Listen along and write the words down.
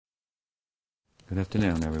Good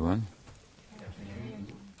afternoon, everyone.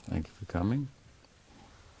 Thank you for coming.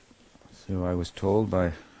 So I was told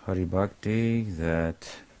by Hari Bhakti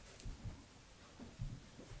that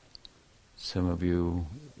some of you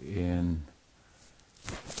in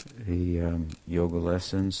the yoga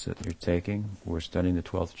lessons that you're taking were studying the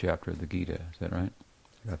 12th chapter of the Gita. Is that right?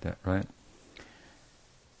 Got that right?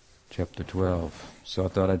 Chapter 12. So I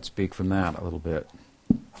thought I'd speak from that a little bit.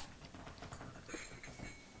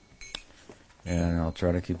 And I'll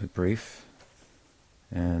try to keep it brief.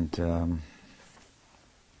 And give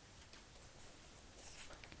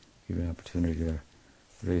you an opportunity to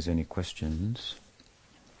raise any questions.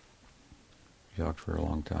 We talked for a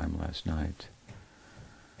long time last night.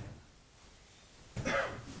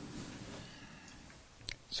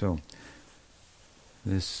 So,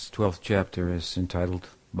 this 12th chapter is entitled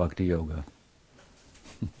Bhakti Yoga.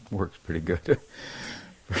 Works pretty good.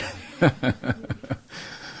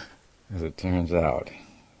 As it turns out.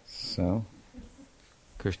 So,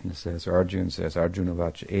 Krishna says, Arjuna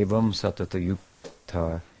vacha evam satata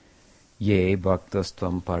yukta ye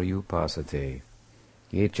bhaktastam paryupasate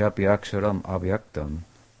ye chapi aksharam avyaktam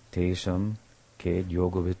tesham ked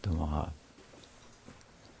yoga vittamaha.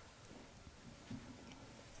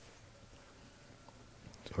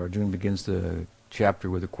 So Arjuna begins the chapter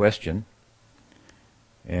with a question,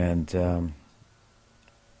 and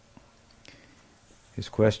his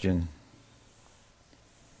question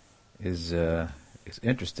is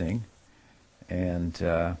interesting and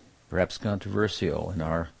perhaps controversial in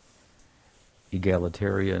our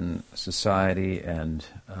egalitarian society and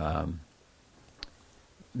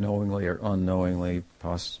knowingly or unknowingly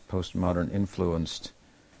postmodern influenced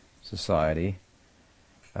society.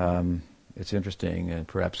 It's interesting and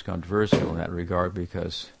perhaps controversial in that regard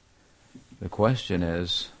because the question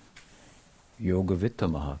is yoga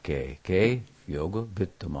vittamaha ke yoga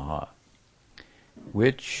vittamaha.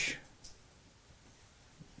 Which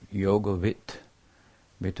yoga vit?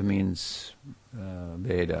 Vita means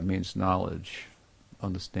Veda, means knowledge,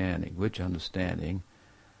 understanding. Which understanding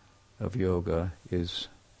of yoga is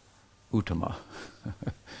uttama,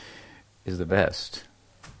 is the best?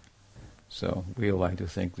 So we like to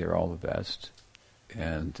think they're all the best,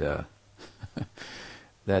 and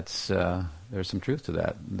that's there's some truth to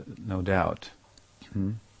that, no doubt.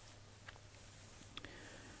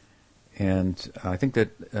 And I think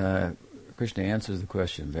that Krishna answers the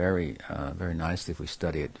question very, very nicely if we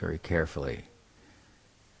study it very carefully.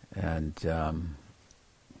 And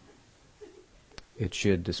it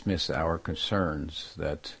should dismiss our concerns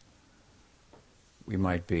that we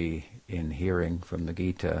might be, in hearing from the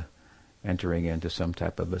Gita, entering into some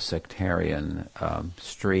type of a sectarian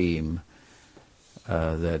stream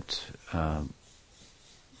that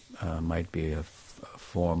might be a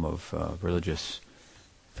form of religious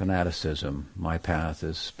fanaticism. My path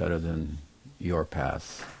is better than your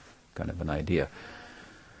path, kind of an idea.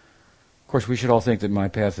 Of course, we should all think that my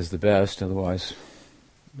path is the best, otherwise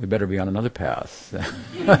we better be on another path.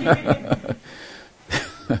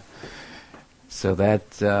 So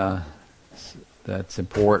that's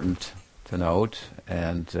important to note,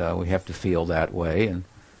 and we have to feel that way, and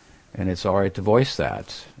it's all right to voice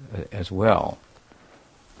that as well.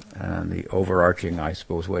 And the overarching, I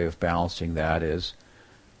suppose, way of balancing that is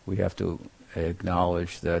we have to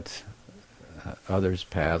acknowledge that others'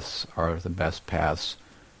 paths are the best paths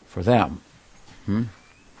for them.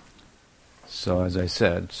 So, as I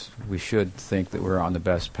said, we should think that we're on the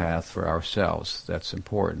best path for ourselves. That's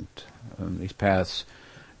important. These paths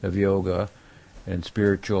of yoga and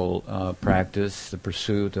spiritual practice, the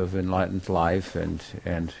pursuit of enlightened life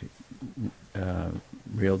and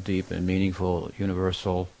real deep and meaningful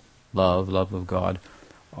universal love of God,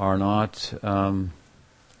 are not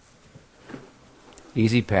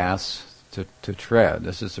easy paths to tread.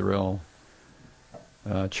 This is the real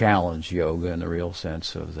challenge, yoga, in the real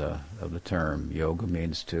sense of the term. Yoga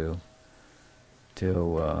means to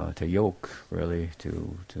yoke, really,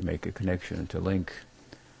 to make a connection, to link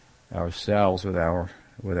ourselves with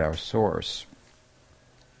our source.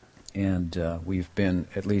 And we've been,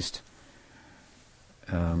 at least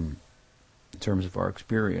in terms of our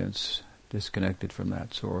experience, disconnected from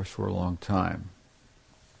that source for a long time.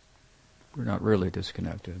 We're not really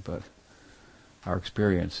disconnected, but our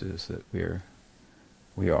experience is that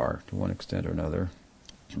we are, to one extent or another,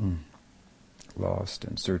 lost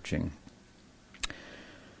and searching.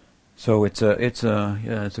 So it's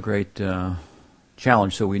a great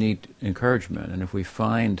challenge. So we need encouragement, and if we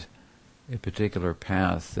find a particular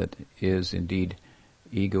path that is indeed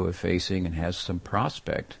ego-effacing and has some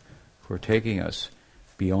prospect for taking us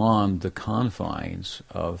beyond the confines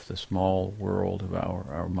of the small world of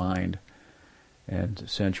our mind, and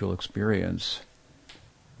sensual experience,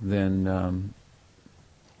 then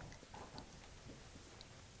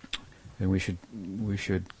we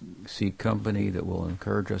should seek company that will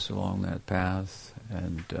encourage us along that path,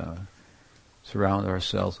 and surround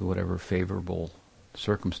ourselves with whatever favorable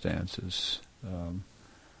circumstances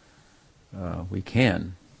we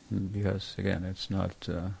can, because again, it's not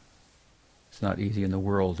easy, and the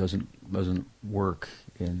world doesn't work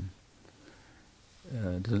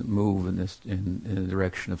doesn't move in the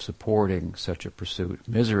direction of supporting such a pursuit.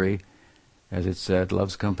 Misery, as it said,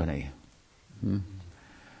 loves company.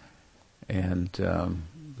 And the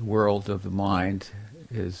world of the mind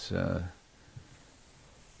is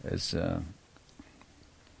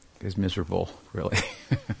miserable, really.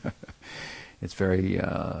 It's very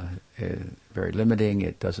limiting.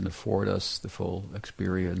 It doesn't afford us the full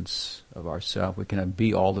experience of ourselves. We cannot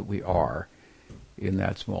be all that we are in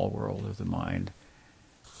that small world of the mind.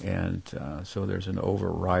 And so there's an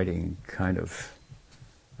overriding kind of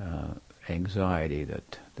anxiety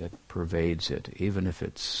that pervades it, even if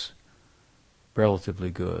it's relatively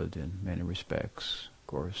good in many respects. Of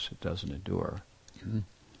course, it doesn't endure.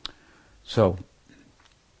 So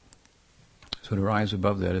to rise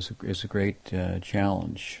above that is a great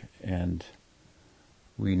challenge, and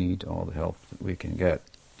we need all the help that we can get.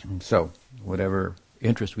 So whatever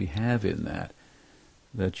interest we have in that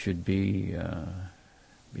should be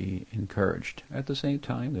encouraged. At the same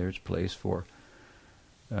time, there's place for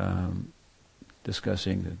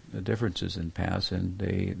discussing the differences in paths, and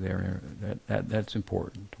that's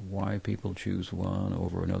important. Why people choose one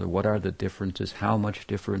over another? What are the differences? How much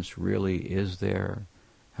difference really is there?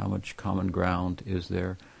 How much common ground is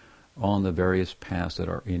there on the various paths that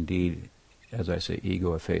are indeed, as I say,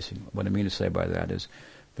 ego-effacing? What I mean to say by that is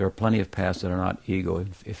there are plenty of paths that are not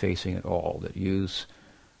ego-effacing at all, that use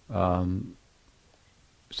some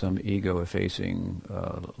ego-effacing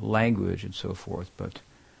language and so forth, but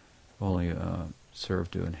only serve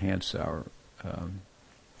to enhance our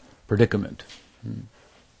predicament.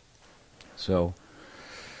 So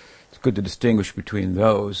it's good to distinguish between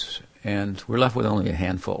those, and we're left with only a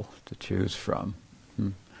handful to choose from.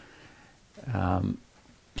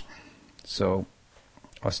 So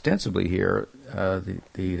ostensibly here,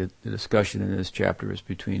 the discussion in this chapter is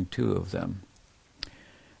between two of them.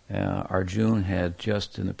 Arjuna had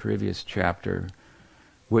just in the previous chapter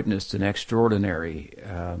witnessed an extraordinary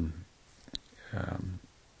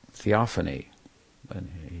theophany. And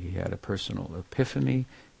he had a personal epiphany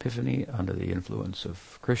under the influence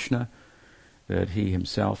of Krishna that he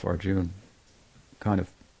himself, Arjuna, kind of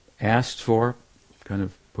asked for, kind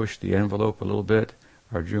of pushed the envelope a little bit.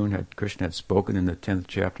 Krishna had spoken in the 10th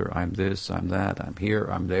chapter, I'm this, I'm that, I'm here,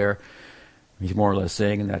 I'm there. He's more or less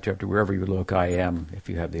saying in that chapter, wherever you look, I am, if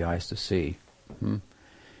you have the eyes to see.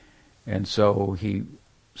 And so he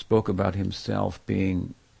spoke about himself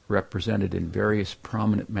being represented in various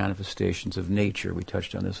prominent manifestations of nature. We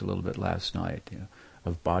touched on this a little bit last night,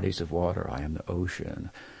 of bodies of water. I am the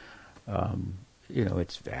ocean.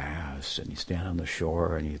 It's vast, and you stand on the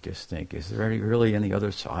shore and you just think, is there really any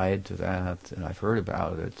other side to that? And I've heard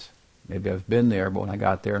about it. Maybe I've been there, but when I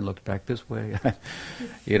got there and looked back this way,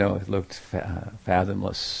 it looked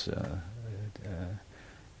fathomless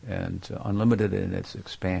and unlimited in its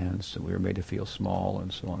expanse, and we were made to feel small,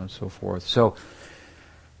 and so on and so forth. So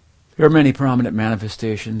there are many prominent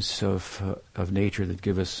manifestations of nature that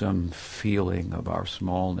give us some feeling of our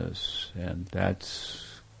smallness, and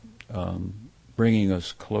that's bringing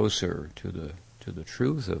us closer to the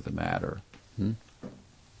truth of the matter.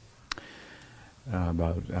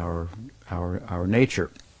 About our nature.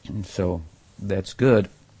 And so that's good.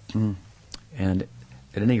 And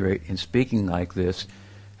at any rate, in speaking like this,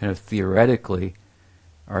 kind of theoretically,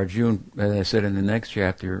 Arjuna, as I said in the next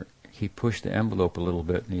chapter, he pushed the envelope a little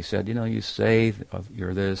bit, and he said, you say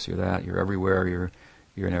you're this, you're that, you're everywhere,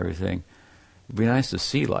 you're in everything. It'd be nice to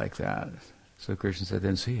see like that. So Krishna said,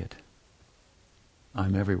 then see it.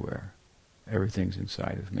 I'm everywhere. Everything's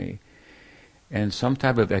inside of me. And some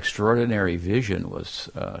type of extraordinary vision was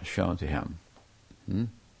shown to him.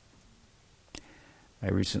 I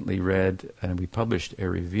recently read, and we published a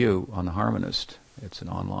review on The Harmonist. It's an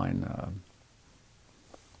online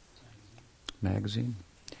magazine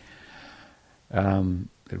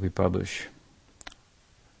that we publish.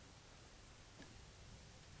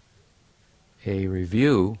 A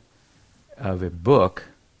review of a book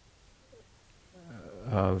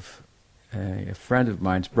of a friend of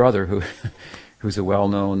mine's brother who's a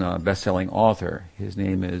well-known best-selling author. His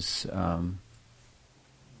name is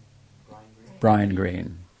Brian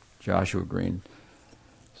Greene, Joshua Greene's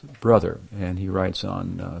brother, and he writes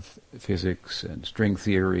on physics and string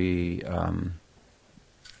theory,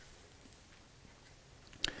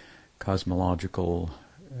 cosmological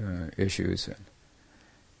issues and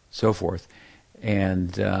so forth.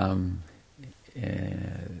 And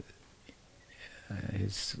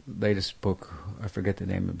his latest book, I forget the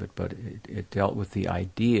name of it, but it dealt with the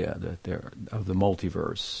idea that of the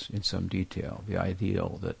multiverse in some detail. The idea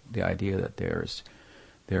that there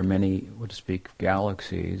are many, so to speak,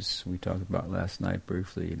 galaxies. We talked about last night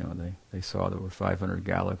briefly. They saw there were 500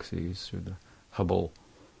 galaxies through the Hubble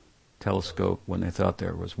telescope when they thought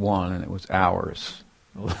there was one, and it was ours.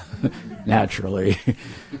 Naturally,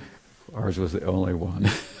 ours was the only one.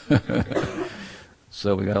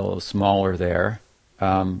 So we got a little smaller there.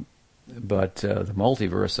 But the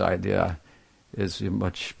multiverse idea is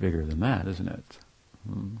much bigger than that, isn't it?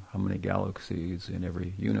 How many galaxies in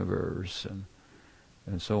every universe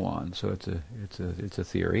and so on. So it's a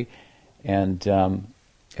theory. And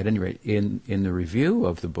at any rate, in the review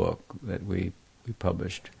of the book that we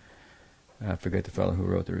published, I forget the fellow who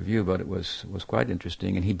wrote the review, but it was quite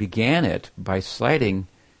interesting. And he began it by citing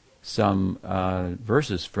some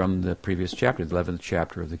verses from the previous chapter, the 11th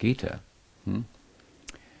chapter of the Gita.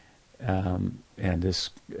 And this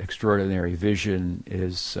extraordinary vision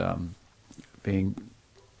is being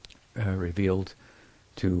revealed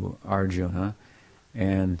to Arjuna.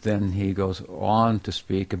 And then he goes on to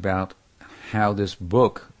speak about how this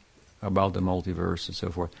book about the multiverse and so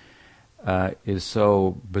forth is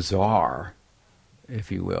so bizarre,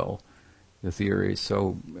 if you will. The theory is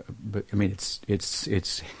so, I mean,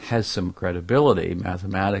 it's has some credibility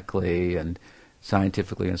mathematically and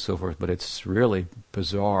scientifically and so forth, but it's really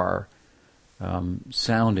bizarre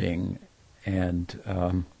sounding,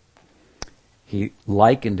 and he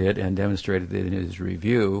likened it and demonstrated it in his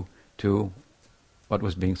review to what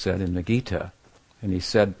was being said in the Gita. And he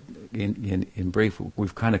said, in brief,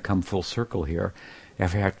 we've kind of come full circle here,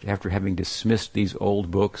 after having dismissed these old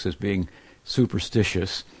books as being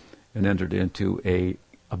superstitious and entered into a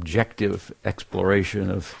objective exploration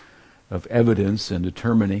of evidence and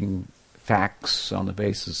determining facts on the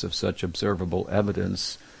basis of such observable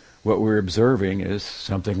evidence. What we're observing is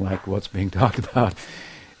something like what's being talked about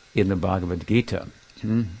in the Bhagavad-gita.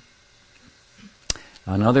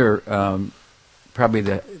 Another,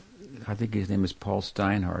 probably I think his name is Paul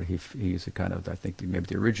Steinhardt. He's a kind of, I think, maybe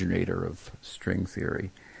the originator of string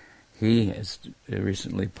theory. He has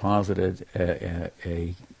recently posited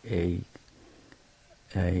a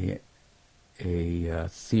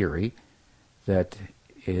theory that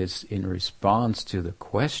is in response to the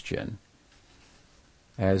question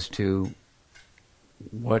as to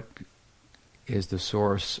what is the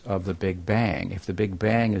source of the Big Bang. If the Big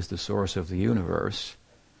Bang is the source of the universe,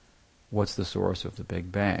 what's the source of the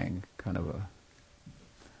Big Bang? Kind of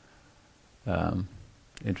a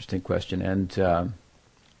interesting question. And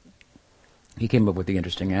he came up with the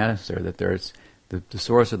interesting answer that there's the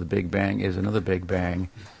source of the Big Bang is another Big Bang,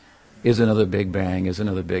 is another Big Bang, is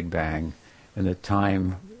another Big Bang, and that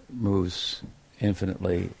time moves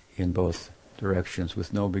infinitely in both directions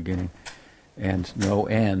with no beginning and no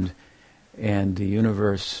end. And the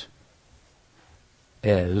universe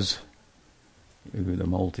is the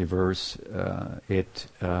multiverse. It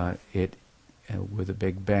with a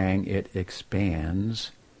Big Bang, it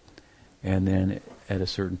expands, and then at a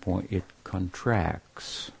certain point, it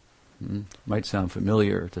contracts. Might sound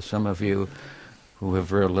familiar to some of you who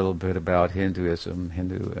have read a little bit about Hinduism,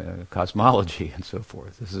 Hindu cosmology, and so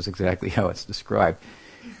forth. This is exactly how it's described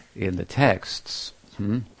in the texts.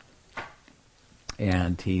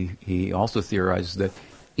 And he also theorizes that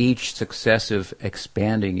each successive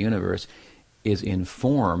expanding universe is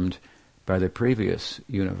informed by the previous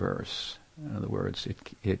universe. In other words,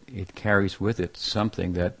 it carries with it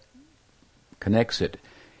something that connects it.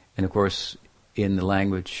 And of course, in the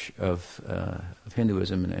language of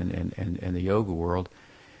Hinduism and the yoga world,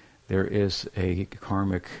 there is a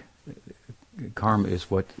karma is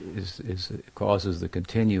what is causes the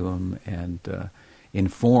continuum and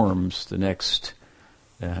informs the next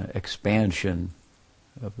expansion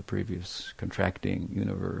of the previous contracting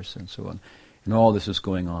universe and so on. And all this is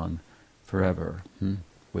going on forever,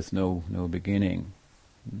 with no beginning.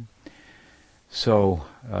 So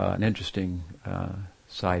an interesting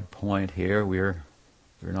side point here. We're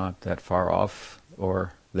not that far off,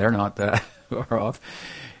 or they're not that far off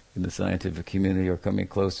in the scientific community, or coming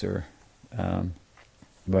closer.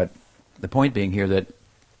 But the point being here that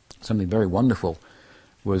something very wonderful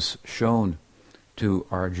was shown to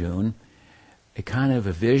Arjuna, a kind of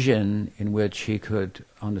a vision in which he could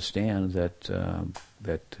understand that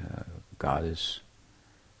God is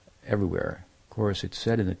everywhere. Of course, it's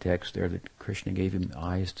said in the text there that Krishna gave him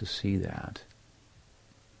eyes to see that.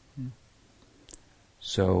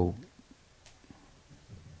 So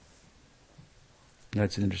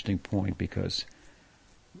That's an interesting point, because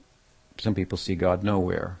some people see God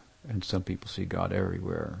nowhere, and some people see God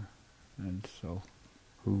everywhere. And so,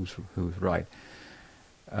 who's right?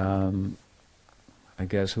 I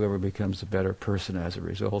guess whoever becomes a better person as a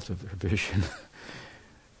result of their vision,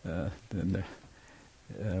 then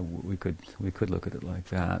we could look at it like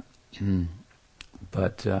that.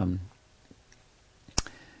 But and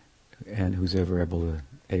who's ever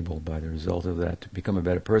able by the result of that to become a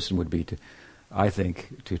better person would be to, I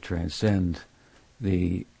think, to transcend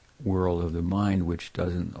the world of the mind, which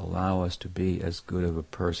doesn't allow us to be as good of a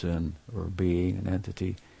person or being, an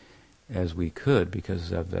entity, as we could,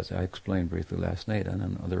 because as I explained briefly last night and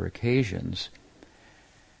on other occasions,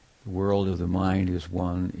 the world of the mind is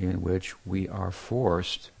one in which we are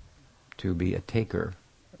forced to be a taker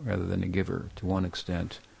rather than a giver, to one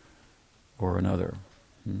extent or another.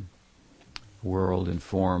 World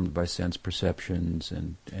informed by sense perceptions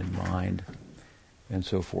and mind and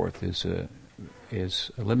so forth is a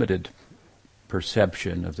limited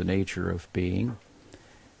perception of the nature of being,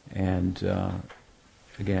 and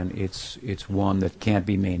again, it's one that can't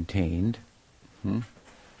be maintained.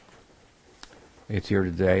 It's here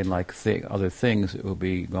today, and like other things, it will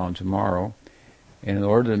be gone tomorrow. And in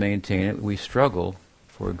order to maintain it, we struggle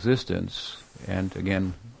for existence. And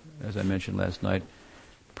again, as I mentioned last night,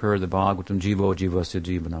 per the Bhagavatam, jivo jivasya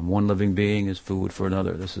jivanam. One living being is food for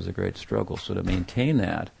another. This is a great struggle. So to maintain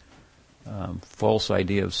that false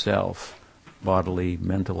idea of self, bodily,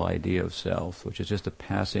 mental idea of self, which is just a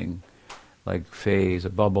passing, like phase, a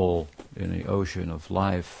bubble in the ocean of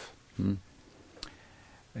life,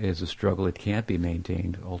 is a struggle. It can't be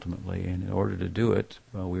maintained ultimately. And in order to do it,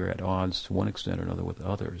 well, we're at odds to one extent or another with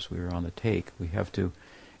others. We are on the take. We have to.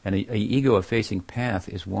 And a ego-effacing path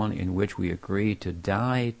is one in which we agree to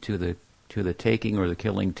die to the taking or the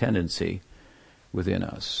killing tendency within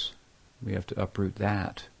us. We have to uproot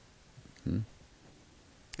that.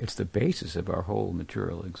 It's the basis of our whole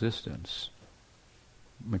material existence.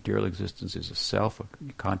 Material existence is a self, a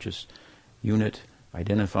conscious unit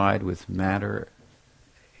identified with matter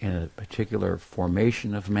in a particular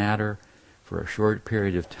formation of matter for a short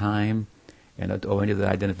period of time, and owing to the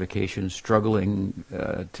identification, struggling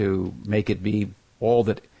to make it be all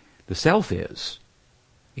that the self is,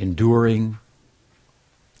 enduring,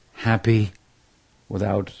 happy,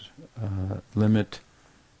 without limit,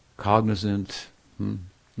 cognizant,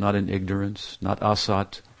 not in ignorance, not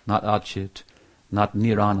asat, not achit, not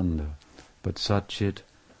nirananda, but satchit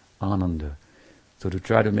ananda. So to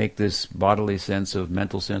try to make this bodily sense of,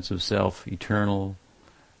 mental sense of self eternal,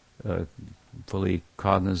 fully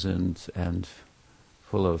cognizant and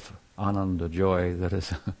full of ananda, joy, that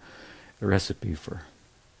is a recipe for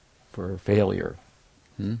failure.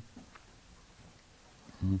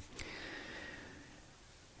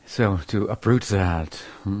 So to uproot that,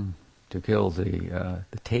 to kill the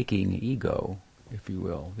taking ego, if you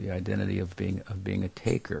will, the identity of being a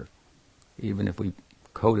taker, even if we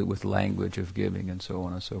coat it with language of giving and so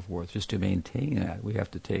on and so forth, just to maintain that, we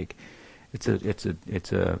have to take. It's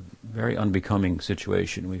a very unbecoming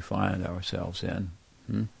situation we find ourselves in,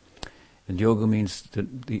 and yoga means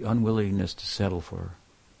the unwillingness to settle for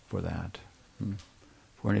that,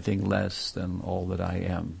 for anything less than all that I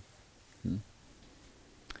am.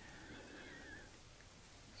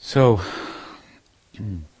 So,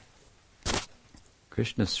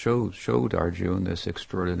 Krishna showed Arjuna this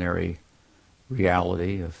extraordinary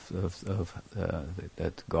reality of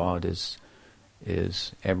that God is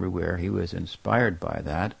everywhere. He was inspired by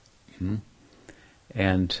that,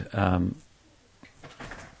 and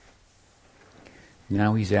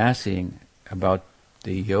now he's asking about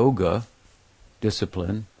the yoga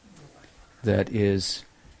discipline that is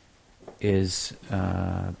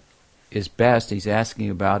best. He's asking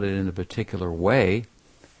about it in a particular way.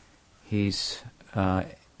 He's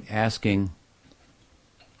asking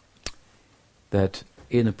that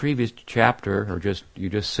in the previous chapter, or you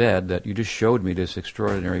just said that you just showed me this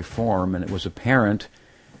extraordinary form, and it was apparent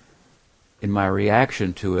in my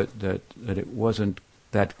reaction to it that it wasn't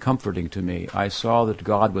that comforting to me. I saw that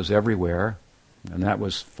God was everywhere, and that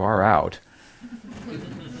was far out,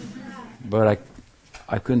 but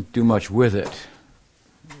I couldn't do much with it.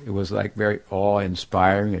 It was like very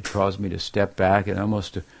awe-inspiring. It caused me to step back and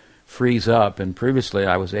almost to freeze up. And previously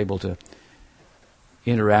I was able to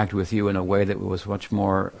interact with you in a way that was much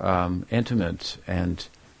more intimate and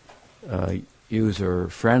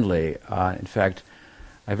user-friendly. In fact,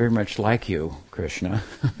 I very much like you, Krishna.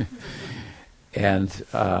 And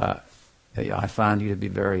I found you to be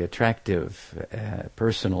very attractive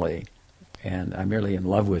personally. And I'm merely in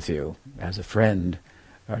love with you as a friend.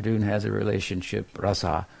 Arjuna has a relationship,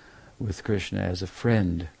 rasa, with Krishna as a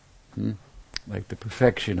friend. Like the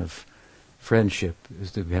perfection of friendship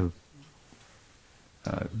is to have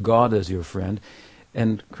God as your friend.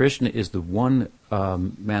 And Krishna is the one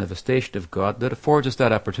manifestation of God that affords us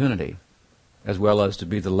that opportunity, as well as to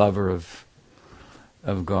be the lover of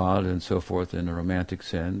God and so forth in a romantic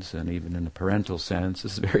sense, and even in a parental sense.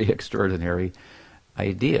 It's a very extraordinary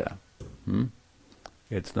idea.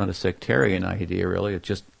 It's not a sectarian idea, really. It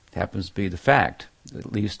just happens to be the fact.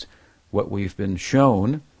 At least what we've been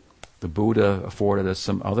shown, the Buddha afforded us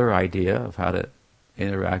some other idea of how to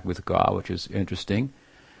interact with God, which is interesting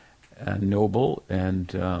and noble,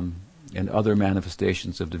 and other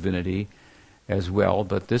manifestations of divinity as well.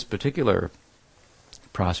 But this particular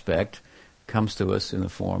prospect comes to us in the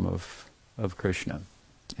form of Krishna.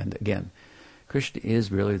 And again, Krishna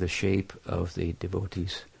is really the shape of the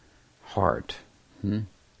devotee's heart.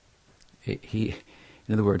 He,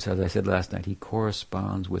 in other words, as I said last night, he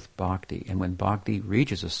corresponds with bhakti. And when bhakti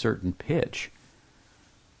reaches a certain pitch,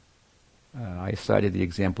 I cited the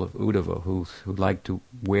example of Uddhava, who liked to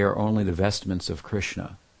wear only the vestments of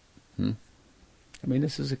Krishna. I mean,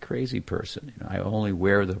 this is a crazy person. I only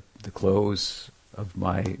wear the clothes of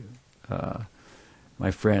my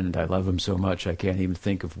friend. I love him so much I can't even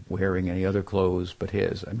think of wearing any other clothes but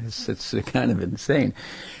his. I mean, it's kind of insane.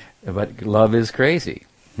 But love is crazy.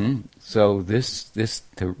 So this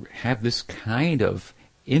to have this kind of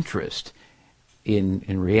interest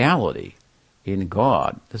in reality, in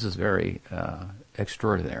God, this is very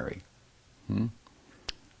extraordinary. And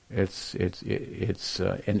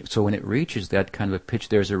so when it reaches that kind of a pitch,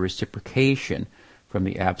 there's a reciprocation from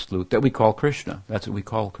the Absolute that we call Krishna. That's what we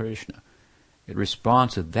call Krishna. It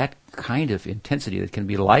responds to that kind of intensity that can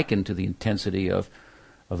be likened to the intensity of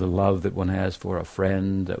the love that one has for a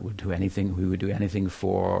friend that would do anything, we would do anything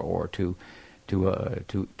for, or to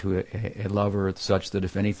a lover such that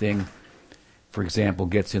if anything, for example,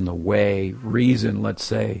 gets in the way, reason, let's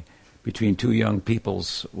say, between two young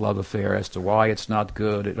people's love affair as to why it's not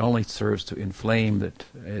good, it only serves to inflame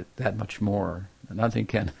that much more. Nothing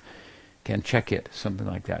can check it, something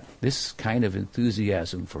like that. This kind of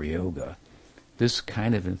enthusiasm for yoga, this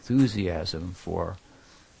kind of enthusiasm for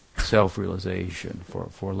self-realization,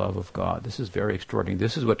 for love of God, this is very extraordinary.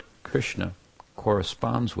 This is what Krishna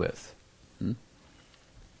corresponds with.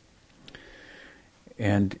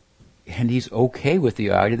 And he's okay with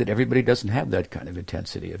the idea that everybody doesn't have that kind of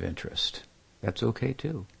intensity of interest. That's okay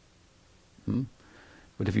too.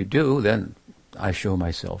 But if you do, then I show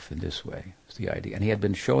myself in this way. It's the idea. And he had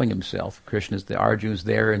been showing himself. The Arjuna's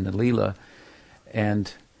there in the Leela,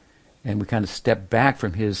 and we kind of step back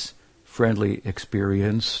from his friendly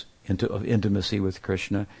experience of intimacy with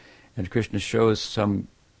Krishna, and Krishna shows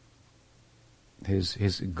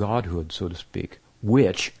his godhood, so to speak,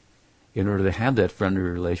 which, in order to have that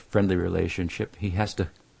friendly relationship, he has to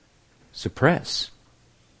suppress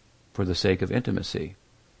for the sake of intimacy.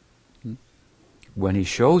 When he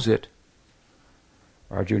shows it,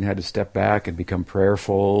 Arjuna had to step back and become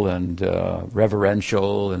prayerful and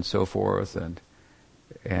reverential and so forth, and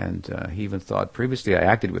he even thought, previously I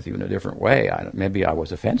acted with you in a different way. Maybe I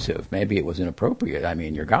was offensive. Maybe it was inappropriate. I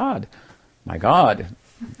mean, you're God. My God.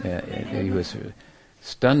 He was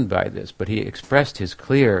stunned by this, but he expressed his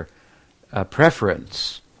clear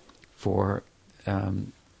preference for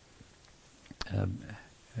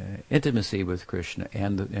intimacy with Krishna,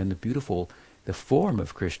 and the beautiful, the form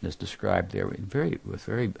of Krishna is described there with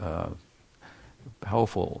very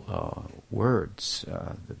powerful words.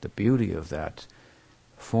 The beauty of that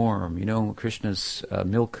form. You know, Krishna's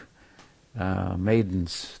milk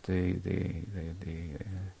maidens, the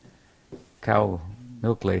cow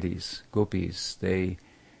milk ladies, gopis, they,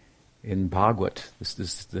 in Bhagavad, that's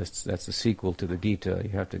the sequel to the Gita. You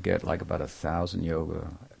have to get like about 10,000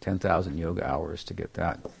 yoga hours to get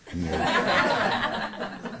that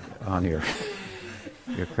on your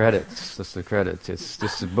credits. That's the credits. It's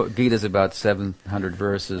just the book. Gita's about 700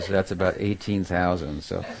 verses. That's about 18,000.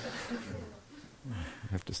 So you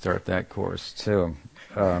have to start that course too.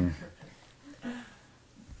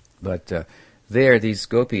 But there, these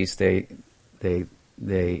gopis, they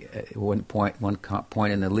at one point in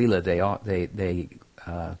the Leela,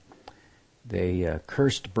 they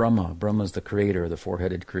cursed Brahma. Brahma's the creator, the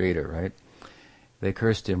four-headed creator, right? They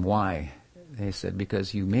cursed him. Why? They said,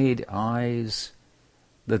 because you made eyes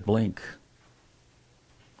that blink.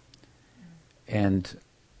 And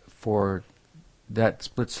for that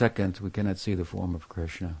split second, we cannot see the form of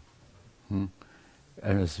Krishna. And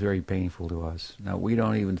it's very painful to us. Now, we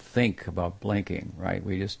don't even think about blinking, right?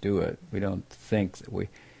 We just do it. We don't think that what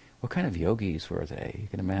kind of yogis were they? You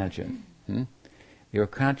can imagine. They were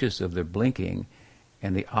conscious of their blinking,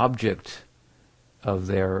 and the object of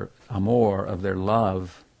their amour, of their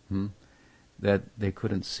love, that they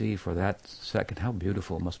couldn't see for that second. How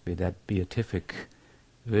beautiful must be that beatific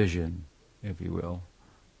vision, if you will,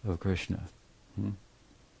 of Krishna.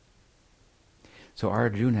 So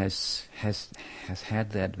Arjuna has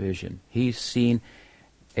had that vision. He's seen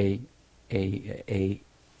a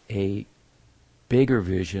bigger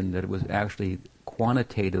vision that was actually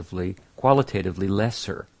qualitatively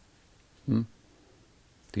lesser. To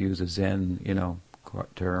use a Zen,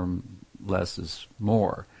 term, less is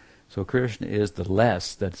more. So Krishna is the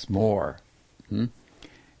less that's more, in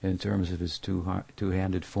terms of his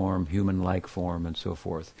two-handed form, human-like form, and so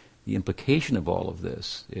forth. The implication of all of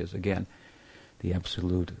this is, again, the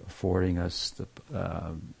Absolute affording us the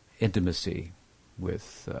intimacy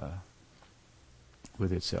with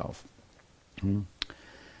itself.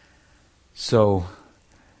 So,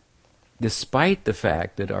 despite the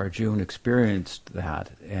fact that Arjuna experienced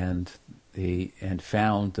that and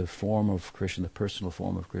found the form of Krishna, the personal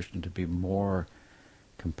form of Krishna, to be more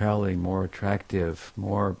compelling, more attractive,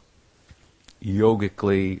 more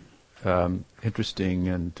yogically interesting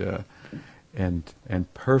and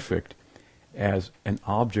perfect as an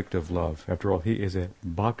object of love. After all, he is a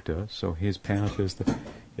bhakta, so his path is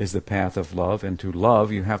the path of love. And to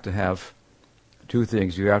love, you have to have two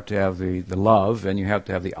things. You have to have the love, and you have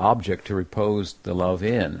to have the object to repose the love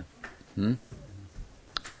in.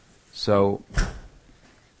 So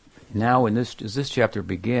now, as this chapter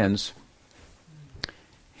begins,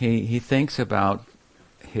 he thinks about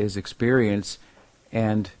his experience,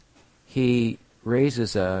 and he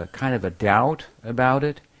raises a kind of a doubt about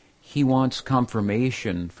it. He wants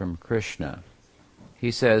confirmation from Krishna. He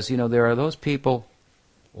says, there are those people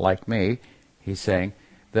like me, he's saying,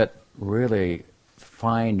 that really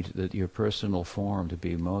find that your personal form to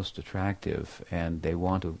be most attractive, and they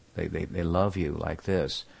love you like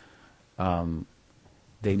this.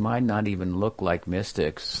 They might not even look like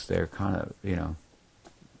mystics. They're kind of,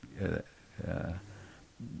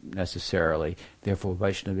 necessarily. Therefore,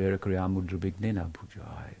 Vaishnavira Kriya Mudra Vignena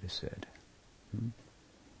Pujai, it is said.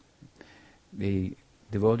 The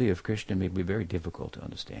devotee of Krishna may be very difficult to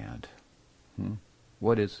understand.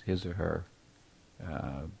 What is his or her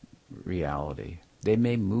reality? They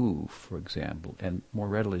may move, for example, and more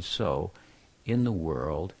readily so, in the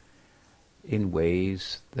world in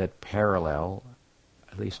ways that parallel,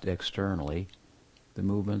 at least externally, the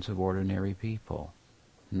movements of ordinary people.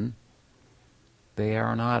 They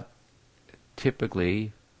are not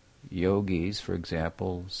typically yogis, for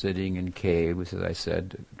example, sitting in caves, as I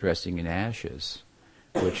said, dressing in ashes,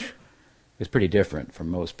 which is pretty different from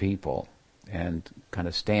most people and kind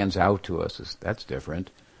of stands out to us as that's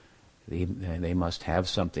different. They must have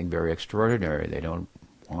something very extraordinary. They don't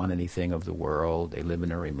want anything of the world. They live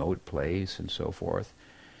in a remote place and so forth.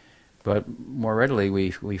 But more readily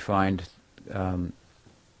we find,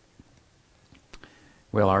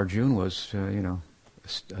 Arjuna was,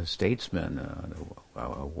 a statesman,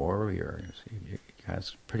 a warrior. He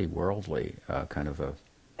has pretty worldly kind of a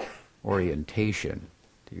orientation,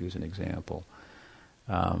 to use an example.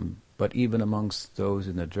 But even amongst those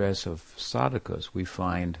in the dress of sadhakas, we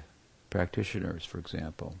find practitioners, for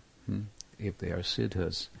example, if they are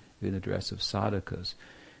siddhas in the dress of sadhakas,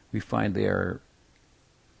 we find they're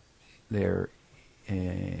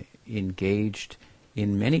engaged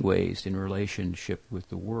in many ways in relationship with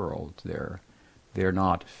the world. They're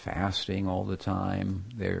not fasting all the time.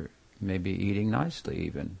 They're maybe eating nicely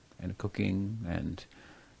even, and cooking and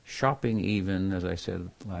shopping even, as I said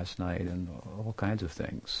last night, and all kinds of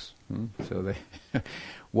things. So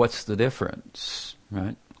what's the difference,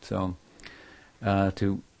 right? So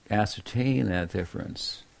to ascertain that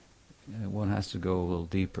difference, one has to go a little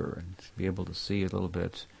deeper and be able to see a little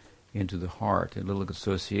bit into the heart. A little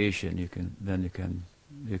association, you can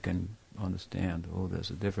understand. Oh, there's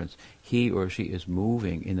a difference. He or she is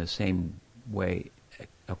moving in the same way,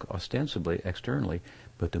 ostensibly externally,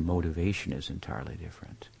 but the motivation is entirely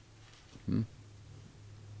different.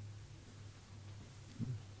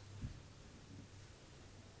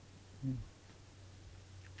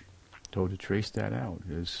 So to trace that out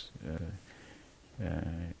is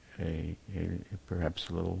perhaps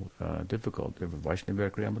a little difficult. It's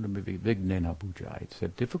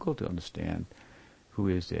difficult to understand who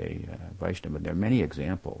is a Vaishnava. There are many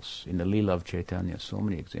examples in the Leela of Chaitanya. So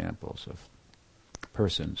many examples of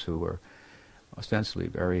persons who were ostensibly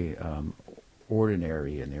very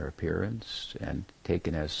ordinary in their appearance and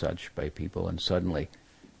taken as such by people, and suddenly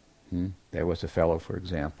there was a fellow, for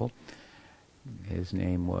example. His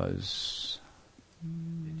name was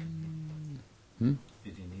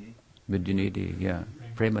Vidyanidhi, yeah,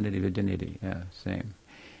 Premanidhi Vidyanidhi, yeah, same.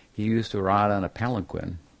 He used to ride on a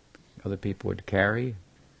palanquin. Other people would carry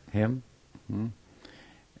him.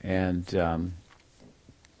 And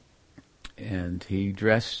he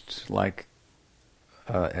dressed like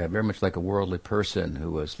very much like a worldly person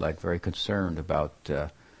who was like very concerned about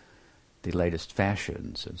the latest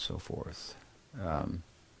fashions and so forth.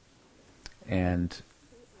 And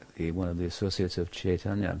one of the associates of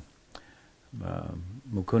Chaitanya,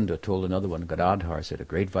 Mukunda, told another one, Gadadhar, said, a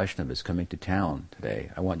great Vaishnava is coming to town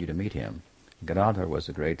today. I want you to meet him. Gadadhar was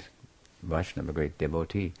a great Vaishnava, a great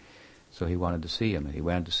devotee. So he wanted to see him, and he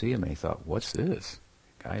went to see him, and he thought, what's this?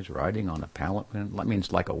 Guy's riding on a palanquin. That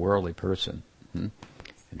means like a worldly person.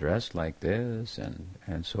 Dressed like this,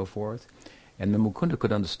 and so forth. And the Mukunda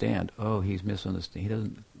could understand, he's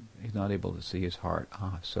misunderstanding. He's not able to see his heart.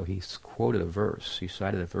 So he quoted a verse. He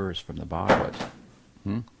cited a verse from the Bhagavad.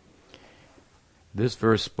 This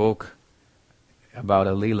verse spoke about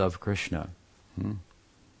a Leela of Krishna.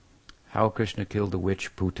 How Krishna killed the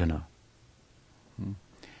witch Putana.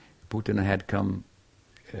 Putana had come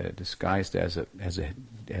disguised as a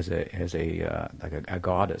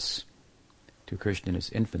goddess to Krishna in his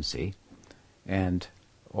infancy, and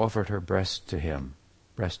offered her breast to him,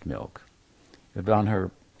 breast milk. But on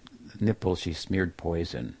her nipple she smeared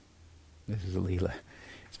poison. This is a Leela.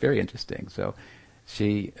 It's very interesting. So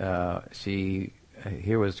she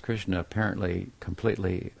here was Krishna apparently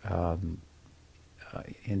completely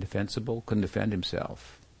indefensible, couldn't defend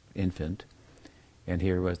himself, infant. And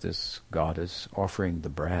here was this goddess offering the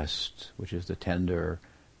breast, which is the tender,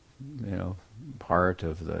 part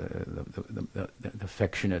of the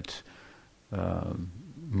affectionate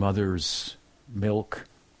mother's milk.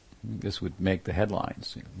 This would make the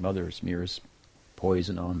headlines. Mother smears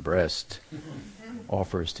poison on breast,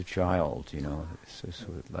 offers to child. It's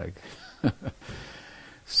sort of like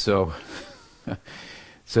so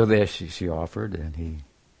there she offered, and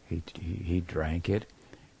he drank it.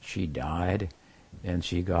 She died. And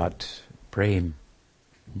she got prem.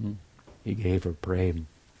 He gave her prem.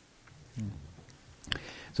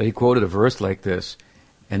 So he quoted a verse like this,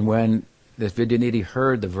 and when this Vidyanidhi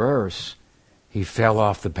heard the verse, he fell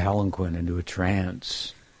off the palanquin into a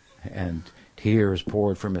trance, and tears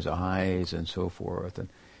poured from his eyes and so forth, and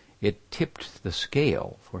it tipped the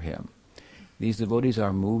scale for him. These devotees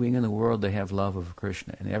are moving in the world, they have love of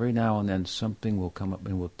Krishna, and every now and then something will come up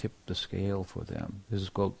and will tip the scale for them. This is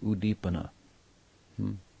called udipana.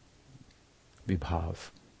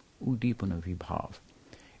 Vibhav. Udipana vibhav.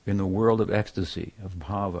 In the world of ecstasy, of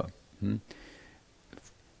bhava,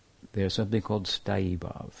 there's something called sthayi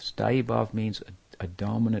bhav. Sthayi bhav means a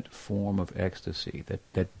dominant form of ecstasy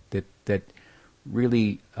that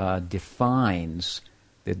really defines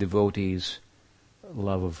the devotee's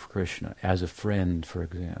love of Krishna as a friend, for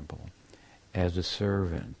example, as a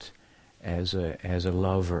servant, as a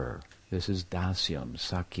lover. This is dasyam,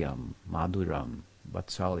 sakyam, madhuram,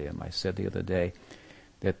 vatsalyam. I said the other day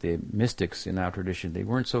that the mystics in our tradition, they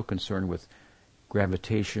weren't so concerned with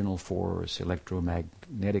gravitational force,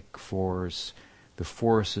 electromagnetic force, the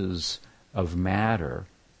forces of matter,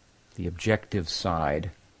 the objective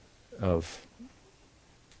side of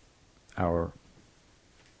our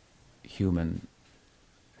human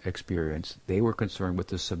experience. They were concerned with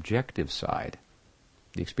the subjective side,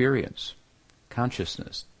 the experience,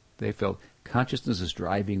 consciousness. They felt consciousness is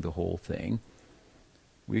driving the whole thing.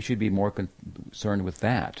 We should be more concerned with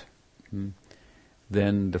that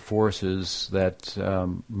than the forces that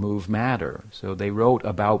move matter. So they wrote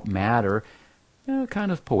about matter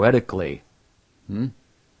kind of poetically.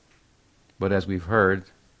 But as we've heard,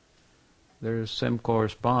 there's some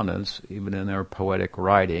correspondence, even in their poetic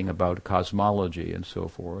writing, about cosmology and so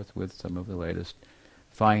forth, with some of the latest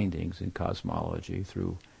findings in cosmology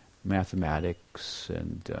through mathematics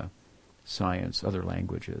and science, other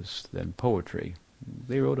languages than poetry.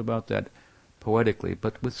 They wrote about that poetically,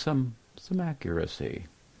 but with some accuracy.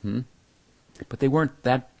 But they weren't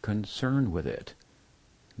that concerned with it.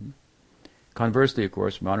 Conversely, of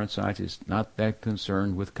course, modern science is not that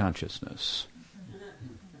concerned with consciousness.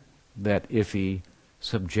 That iffy,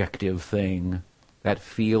 subjective thing, that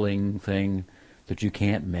feeling thing that you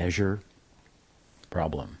can't measure,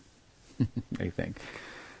 problem. They think.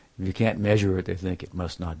 If you can't measure it, they think it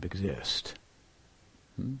must not exist.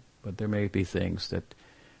 But there may be things that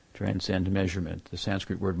transcend measurement. The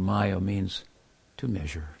Sanskrit word maya means to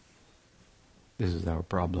measure. This is our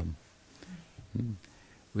problem.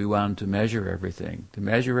 We want to measure everything. To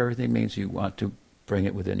measure everything means you want to bring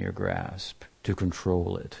it within your grasp, to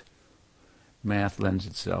control it. Math lends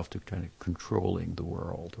itself to kind of controlling the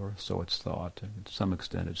world, or so it's thought, and to some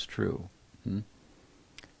extent it's true.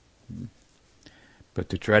 But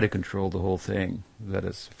to try to control the whole thing, that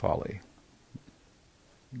is folly.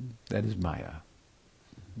 That is Maya.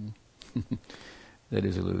 That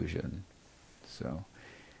is illusion. So,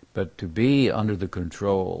 but to be under the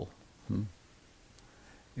control,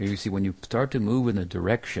 you see, when you start to move in a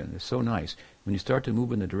direction, it's so nice. When you start to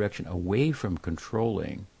move in a direction away from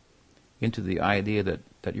controlling, into the idea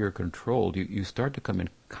that you're controlled, you start to come in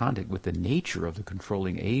contact with the nature of the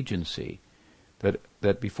controlling agency.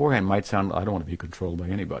 That beforehand might sound, I don't want to be controlled by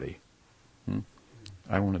anybody.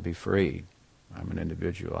 I want to be free. I'm an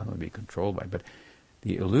individual. I don't want to be controlled by. But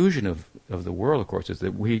the illusion of the world, of course, is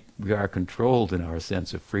that we are controlled in our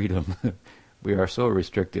sense of freedom. We are so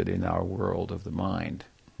restricted in our world of the mind.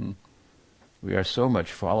 We are so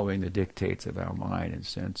much following the dictates of our mind and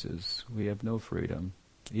senses. We have no freedom.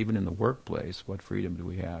 Even in the workplace, what freedom do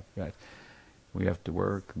we have? Right? We have to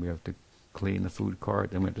work. We have to clean the food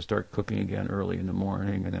cart. Then we have to start cooking again early in the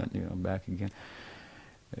morning, and then back again.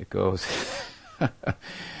 It goes.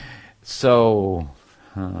 So,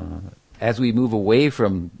 as we move away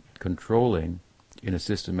from controlling in a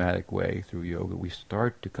systematic way through yoga, we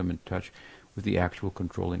start to come in touch with the actual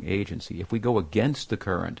controlling agency. If we go against the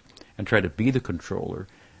current and try to be the controller,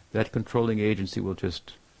 that controlling agency will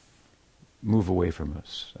just move away from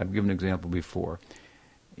us. I've given an example before.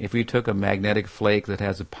 If we took a magnetic flake that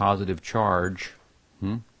has a positive charge,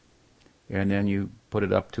 and then you put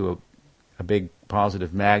it up to a big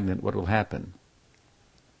positive magnet, what will happen?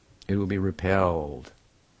 It will be repelled.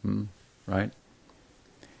 Right?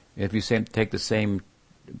 If you take the same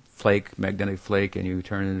flake, magnetic flake, and you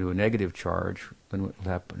turn it into a negative charge, then what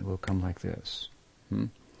will happen? It will come like this.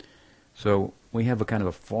 So we have a kind of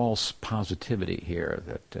a false positivity here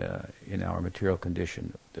that in our material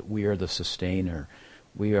condition, that we are the sustainer,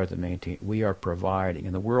 we are the maintainer, we are providing,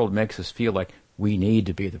 and the world makes us feel like we need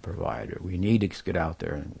to be the provider. We need to get out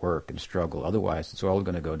there and work and struggle. Otherwise, it's all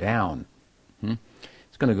going to go down.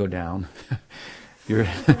 It's going to go down.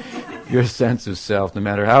 Your sense of self, no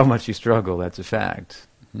matter how much you struggle, that's a fact.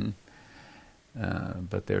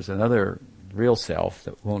 But there's another real self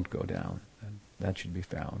that won't go down. And that should be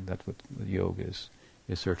found. That's what the yoga is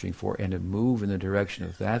searching for. And to move in the direction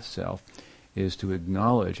of that self is to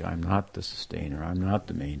acknowledge, I'm not the sustainer, I'm not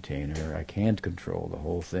the maintainer, I can't control the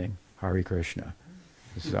whole thing. Hare Krishna.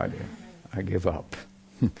 This is idea. I give up.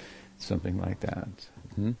 Something like that.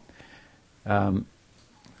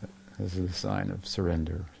 This is a sign of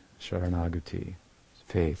surrender, sharanagati,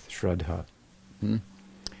 faith, shraddha.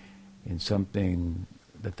 In something,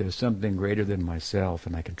 that there's something greater than myself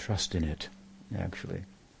and I can trust in it, actually.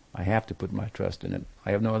 I have to put my trust in it.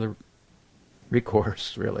 I have no other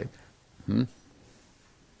recourse, really.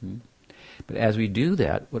 But as we do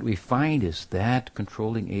that, what we find is that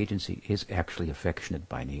controlling agency is actually affectionate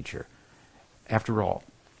by nature. After all,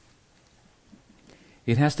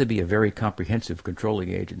 it has to be a very comprehensive controlling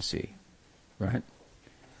agency, right?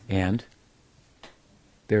 And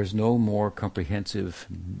there's no more comprehensive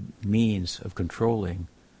means of controlling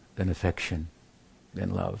than affection,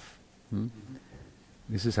 than love.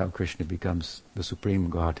 This is how Krishna becomes the supreme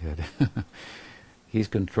Godhead. He's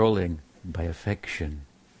controlling by affection,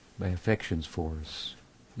 by affection's force.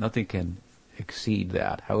 Nothing can exceed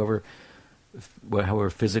that. However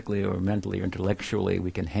physically or mentally or intellectually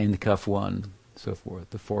we can handcuff one, so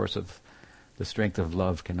forth. The force of the strength of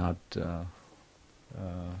love cannot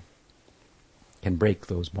can break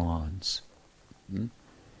those bonds.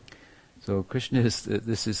 So Krishna is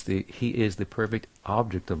he is the perfect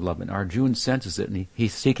object of love, and Arjuna senses it, and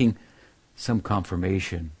he's seeking some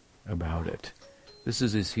confirmation about it. This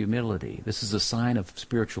is his humility. This is a sign of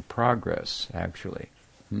spiritual progress, actually.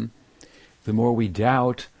 The more we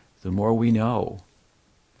doubt, the more we know.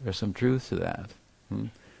 There's some truth to that. The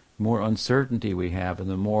more uncertainty we have, and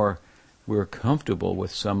the more we're comfortable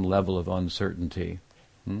with some level of uncertainty.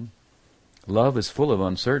 Love is full of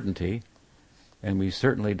uncertainty, and we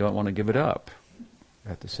certainly don't want to give it up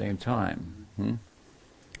at the same time.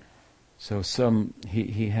 So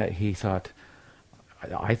he thought,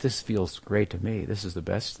 this feels great to me. This is the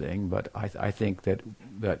best thing, but I think that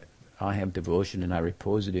I have devotion and I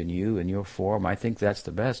repose it in you, in your form. I think that's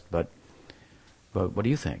the best, but what do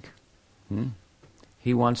you think?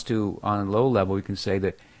 He wants to, on a low level, we can say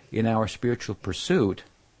that in our spiritual pursuit,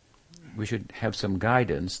 we should have some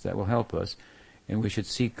guidance that will help us, and we should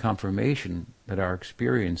seek confirmation that our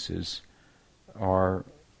experiences are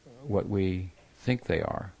what we think they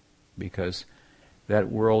are, because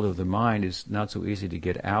that world of the mind is not so easy to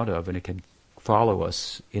get out of, and it can follow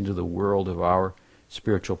us into the world of our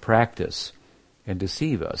spiritual practice and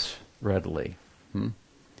deceive us readily.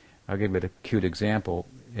 I'll give it a cute example.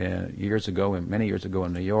 Many years ago in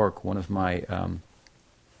New York, one of my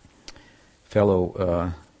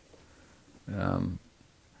fellow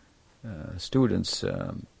students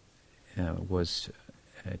was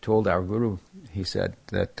told our guru, he said,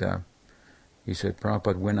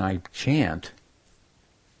 Prabhupada, when I chant,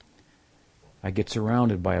 I get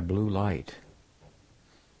surrounded by a blue light.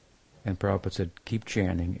 And Prabhupada said, keep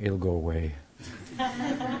chanting, it'll go away.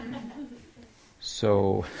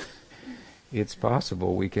 So it's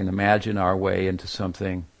possible we can imagine our way into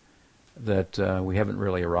something that we haven't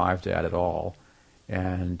really arrived at all,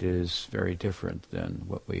 and is very different than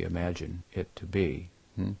what we imagine it to be.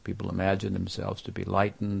 People imagine themselves to be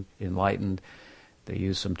enlightened. They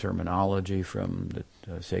use some terminology from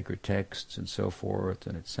the sacred texts and so forth,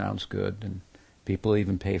 and it sounds good, and people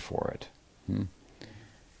even pay for it.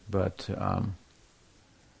 But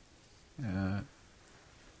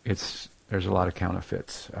there's a lot of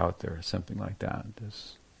counterfeits out there, something like that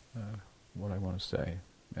is what I want to say.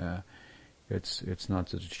 It's not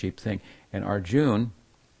such a cheap thing. And Arjun,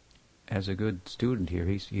 as a good student here,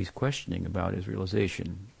 he's questioning about his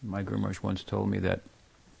realization. My Guru Maharaj once told me that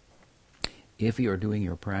if you are doing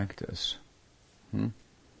your practice,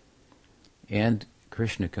 and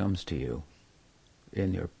Krishna comes to you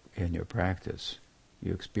in your practice,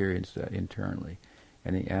 you experience that internally,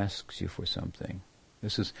 and he asks you for something.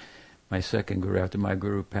 This is my second guru. After my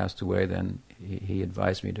guru passed away, then he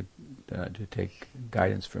advised me to take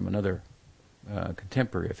guidance from another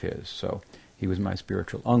contemporary of his. So he was my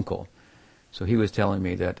spiritual uncle. So he was telling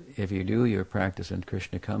me that if you do your practice and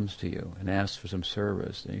Krishna comes to you and asks for some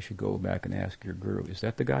service, then you should go back and ask your guru, is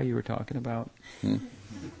that the guy you were talking about?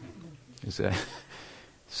 Is that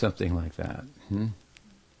something like that?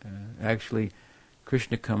 Actually,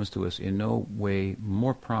 Krishna comes to us in no way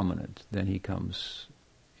more prominent than he comes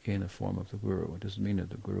in the form of the guru. It doesn't mean that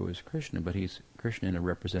the guru is Krishna, but he's Krishna in a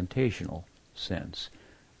representational sense,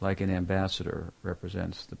 like an ambassador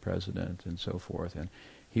represents the president and so forth. And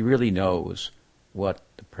he really knows what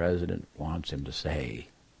the president wants him to say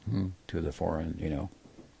to the foreign,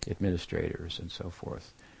 administrators and so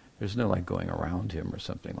forth. There's no going around him or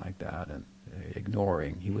something like that and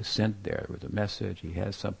ignoring. He was sent there with a message. He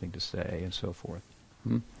has something to say and so forth.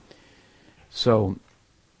 So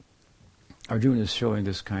Arjuna is showing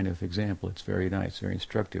this kind of example. It's very nice, very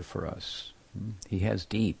instructive for us. He has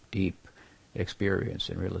deep, deep experience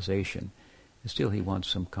and realization, and still he wants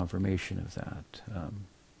some confirmation of that.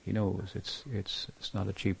 He knows it's not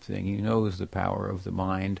a cheap thing. He knows the power of the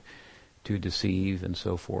mind to deceive and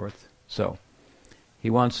so forth. So he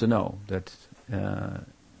wants to know that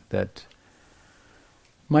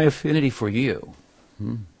my affinity for you,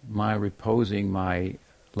 my reposing my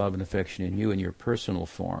love and affection in you in your personal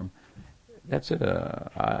form, that's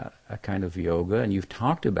a kind of yoga, and you've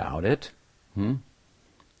talked about it. The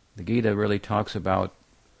Gita really talks about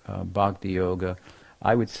bhakti yoga,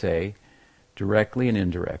 I would say, directly and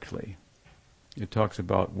indirectly. It talks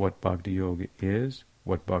about what bhakti yoga is,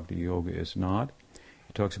 what bhakti yoga is not.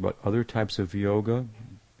 It talks about other types of yoga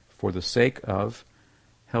for the sake of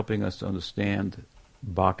helping us to understand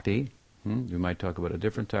bhakti. We might talk about a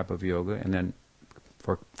different type of yoga, and then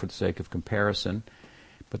for the sake of comparison.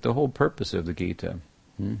 But the whole purpose of the Gita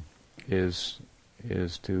is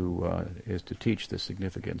to teach the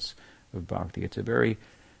significance of bhakti. It's a very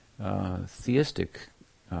theistic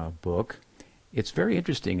book. It's very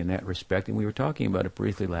interesting in that respect, and we were talking about it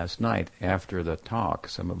briefly last night after the talk.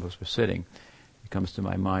 Some of us were sitting. It comes to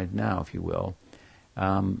my mind now, if you will.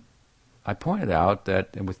 I pointed out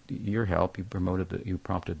that, and with your help, you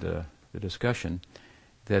prompted the discussion,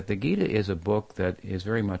 that the Gita is a book that is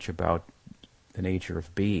very much about the nature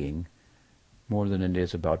of being more than it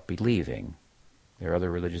is about believing. There are other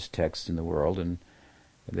religious texts in the world, and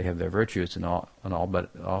they have their virtues and all,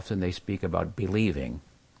 but often they speak about believing.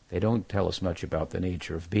 They don't tell us much about the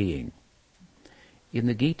nature of being. In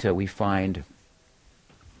the Gita, we find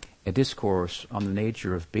a discourse on the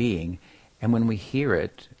nature of being, and when we hear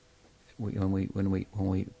it, with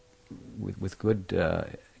good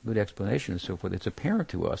explanation and so forth, it's apparent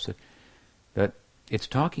to us that it's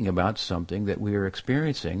talking about something that we are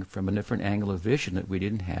experiencing from a different angle of vision that we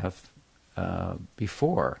didn't have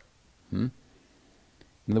before. In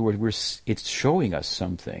other words, it's showing us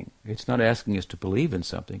something. It's not asking us to believe in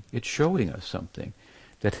something. It's showing us something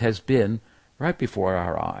that has been right before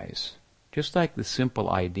our eyes. Just like the simple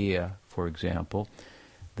idea, for example,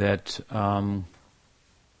 that,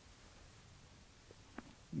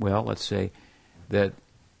 let's say that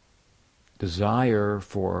desire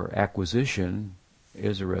for acquisition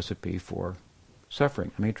is a recipe for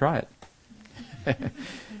suffering. I mean, try it.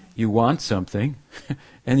 You want something,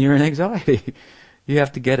 and you're in anxiety. You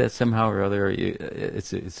have to get it somehow or other.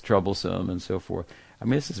 It's troublesome and so forth. I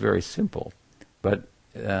mean, this is very simple. But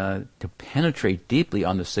to penetrate deeply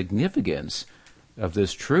on the significance of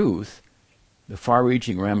this truth, the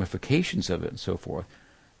far-reaching ramifications of it, and so forth,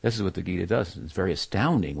 this is what the Gita does. It's very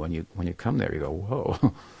astounding when you come there. You go,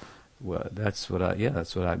 whoa. Well,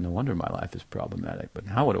 no wonder my life is problematic. But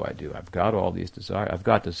now what do? I've got all these desires. I've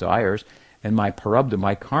got desires, and my prarabdha,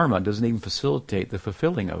 my karma, doesn't even facilitate the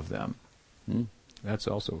fulfilling of them. That's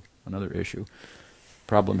also another issue.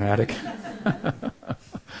 Problematic.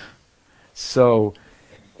 So,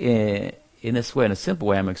 in this way, in a simple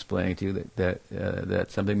way, I'm explaining to you that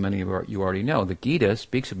something many of you already know. The Gita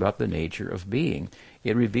speaks about the nature of being.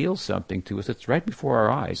 It reveals something to us that's right before our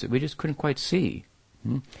eyes that we just couldn't quite see.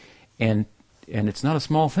 And it's not a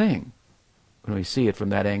small thing when we see it from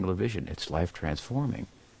that angle of vision. It's life transforming.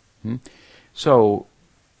 So,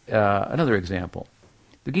 another example.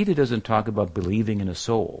 The Gita doesn't talk about believing in a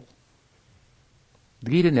soul. The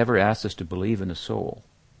Gita never asks us to believe in a soul.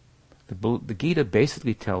 The Gita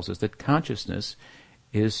basically tells us that consciousness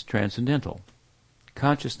is transcendental.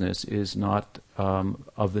 Consciousness is not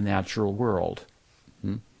of the natural world.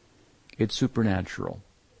 It's supernatural.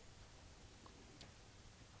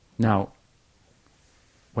 Now,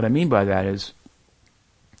 what I mean by that is,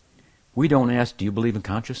 we don't ask, do you believe in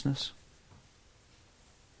consciousness?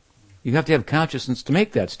 You have to have consciousness to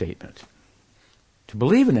make that statement. To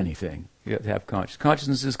believe in anything, you have to have consciousness.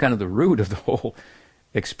 Consciousness is kind of the root of the whole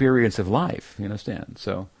experience of life, you understand?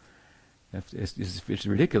 So, it's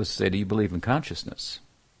ridiculous to say, do you believe in consciousness?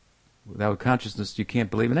 Without consciousness, you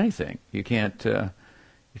can't believe in anything. You can't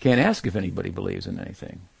ask if anybody believes in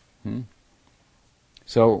anything.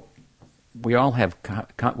 So, we all have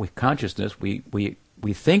with consciousness. We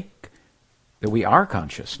think that we are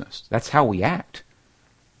consciousness. That's how we act.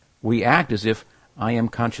 We act as if I am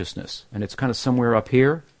consciousness, and it's kind of somewhere up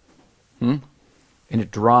here, and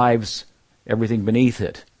it drives everything beneath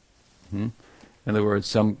it. In other words,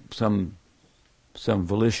 some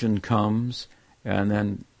volition comes, and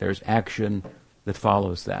then there's action that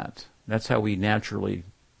follows that. That's how we naturally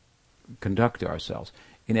conduct ourselves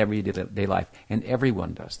in everyday life, and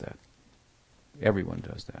everyone does that. Everyone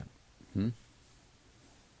does that.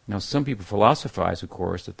 Now, some people philosophize, of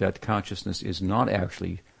course, that consciousness is not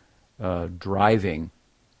actually driving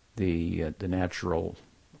the natural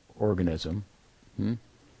organism,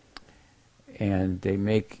 and they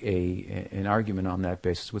make an argument on that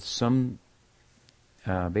basis with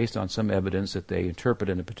based on some evidence that they interpret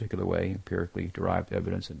in a particular way, empirically derived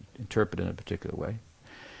evidence, and interpret in a particular way,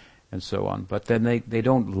 and so on. But then they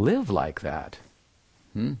don't live like that.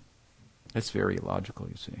 That's very illogical,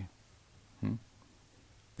 you see.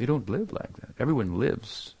 They don't live like that. Everyone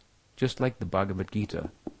lives just like the Bhagavad-gita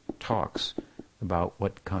talks about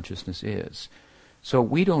what consciousness is. So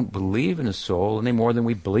we don't believe in a soul any more than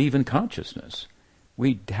we believe in consciousness.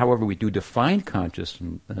 However, we do define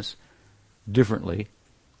consciousness differently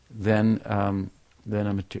than a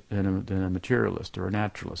materialist or a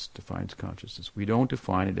naturalist defines consciousness. We don't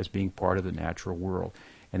define it as being part of the natural world.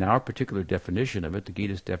 And our particular definition of it, the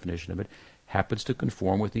Gita's definition of it, happens to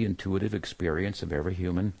conform with the intuitive experience of every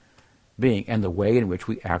human being and the way in which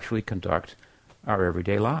we actually conduct our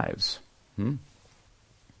everyday lives.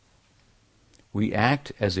 We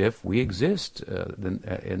act as if we exist,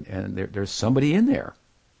 and there's somebody in there.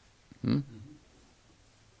 To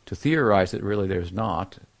theorize that really there's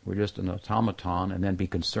not, we're just an automaton, and then be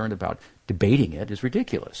concerned about debating it is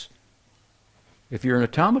ridiculous. If you're an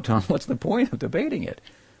automaton, what's the point of debating it?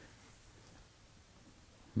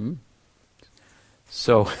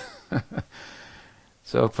 So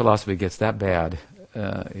philosophy gets that bad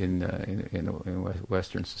in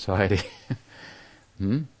Western society.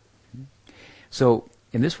 So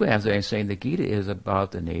in this way, as I was saying, the Gita is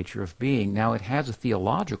about the nature of being. Now it has a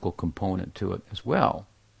theological component to it as well.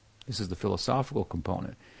 This is the philosophical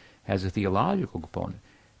component. It has a theological component.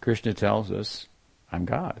 Krishna tells us, I'm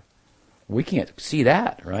God. We can't see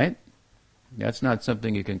that, right? That's not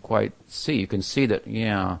something you can quite see. You can see that,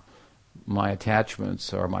 my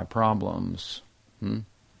attachments are my problems.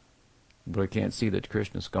 But I can't see that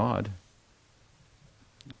Krishna's God.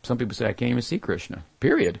 Some people say, I can't even see Krishna,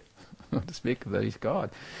 period. To speak of that he's God.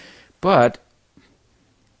 But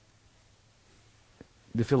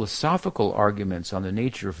the philosophical arguments on the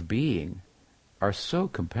nature of being are so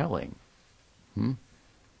compelling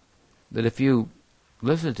that if you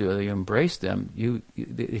listen to it, you embrace them,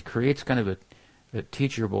 it creates kind of a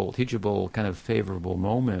teachable kind of favorable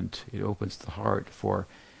moment. It opens the heart for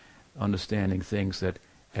understanding things that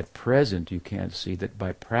at present you can't see, that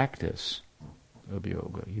by practice of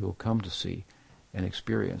yoga you will come to see and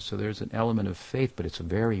experience. So there's an element of faith, but it's a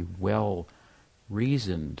very well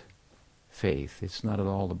reasoned faith. It's not at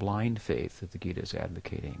all the blind faith that the Gita is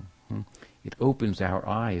advocating. It opens our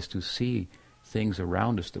eyes to see things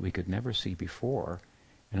around us that we could never see before.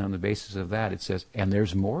 And on the basis of that, it says, and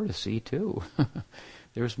there's more to see too.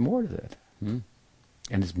 There's more to that. And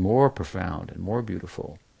it's more profound and more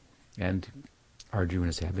beautiful. And Arjuna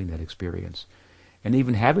is having that experience. And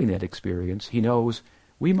even having that experience, he knows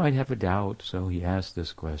we might have a doubt, so he asks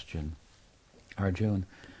this question. Arjuna,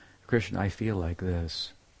 Krishna, I feel like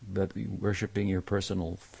this, that worshipping your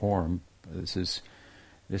personal form, this is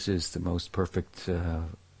the most perfect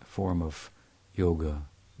form of yoga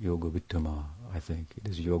vittama, I think. It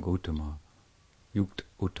is yoga uttama, yukt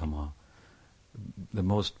uttama, the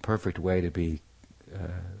most perfect way to be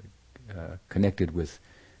connected with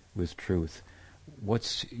truth.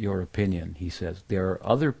 What's your opinion? He says, there are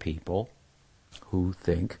other people who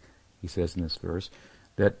think, he says in this verse,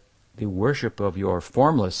 that the worship of your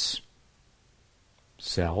formless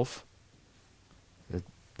self,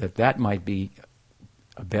 that might be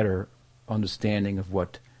a better understanding of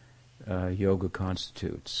what yoga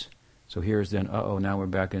constitutes. So here's then, now we're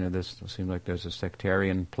back into this, it seems like there's a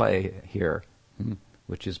sectarian play here,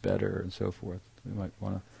 which is better, and so forth. We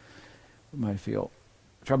might feel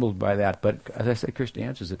troubled by that, but as I say, Krishna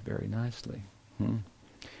answers it very nicely.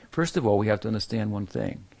 First of all, we have to understand one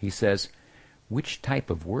thing. He says, which type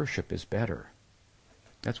of worship is better?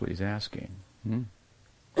 That's what he's asking.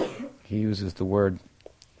 He uses the word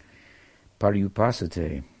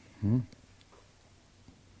paryupasate.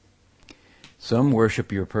 Some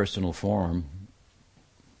worship your personal form,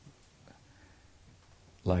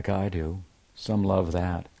 like I do. Some love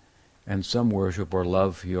that. And some worship or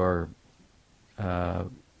love your the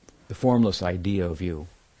formless idea of you.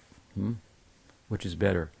 Which is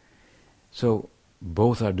better? So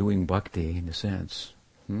both are doing bhakti in a sense.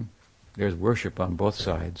 There's worship on both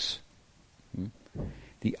sides.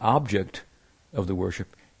 The object of the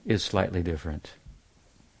worship is slightly different.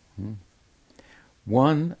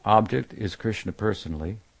 One object is Krishna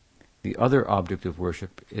personally. The other object of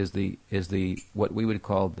worship is the what we would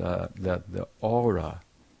call the aura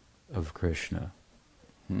of Krishna.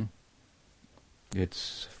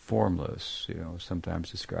 It's formless,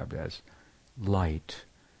 sometimes described as light,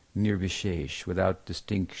 nirvishesh, without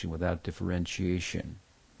distinction, without differentiation.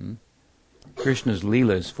 Krishna's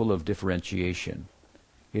Leela is full of differentiation.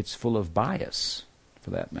 It's full of bias, for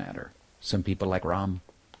that matter. Some people like Ram,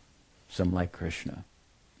 some like Krishna.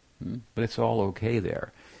 But it's all okay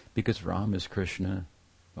there, because Ram is Krishna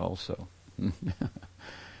also.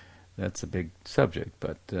 That's a big subject,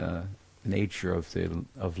 but the nature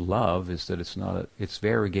of love is that it's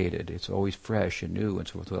variegated, it's always fresh and new, and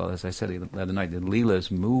so forth. Well, as I said the other night, the Leela is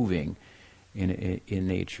moving in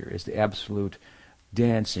nature. It's the absolute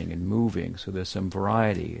dancing and moving, so there's some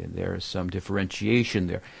variety and there's some differentiation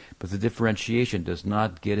there. But the differentiation does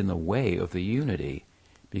not get in the way of the unity,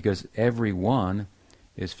 because every one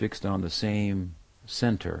is fixed on the same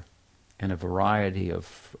center, and a variety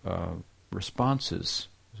of responses,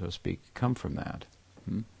 so to speak, come from that.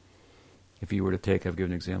 If you were to take, I've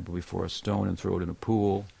given an example before, a stone and throw it in a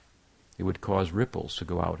pool, it would cause ripples to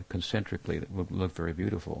go out concentrically that would look very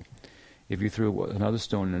beautiful. If you threw another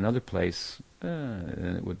stone in another place,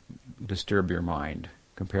 then it would disturb your mind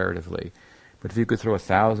comparatively. But if you could throw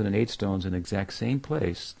 1,008 stones in the exact same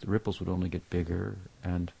place, the ripples would only get bigger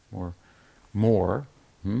and more,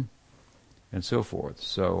 and so forth.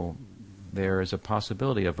 So there is a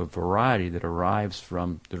possibility of a variety that derives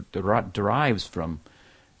from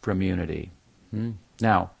unity.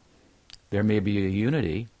 Now, there may be a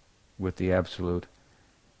unity with the Absolute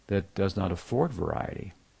that does not afford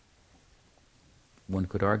variety. One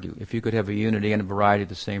could argue, if you could have a unity and a variety at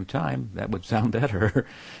the same time, that would sound better.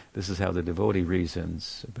 This is how the devotee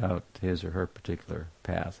reasons about his or her particular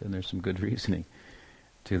path, and there's some good reasoning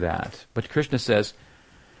to that. But Krishna says,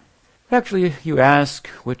 actually, you ask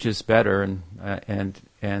which is better, and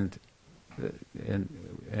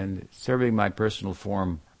serving my personal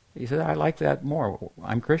form. He said, I like that more.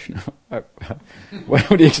 I'm Krishna. What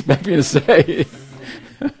do you expect me to say?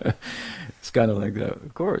 It's kind of like that.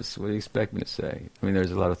 Of course, what do you expect me to say? I mean,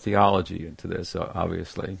 there's a lot of theology into this,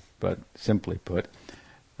 obviously, but simply put.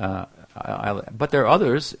 But there are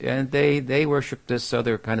others, and they worship this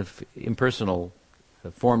other kind of impersonal,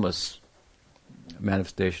 formless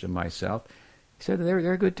manifestation of myself. He said,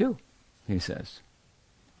 they're good too, he says.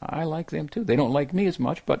 I like them too. They don't like me as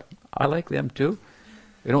much, but I like them too.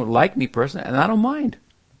 They don't like me personally, and I don't mind.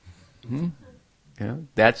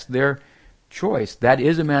 That's their choice. That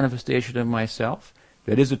is a manifestation of myself.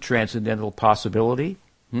 That is a transcendental possibility,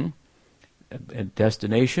 a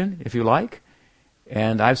destination, if you like.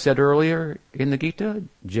 And I've said earlier in the Gita,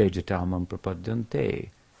 Jejatamam prapadyante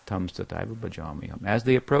tam sataiva bhajamiham. As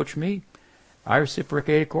they approach me, I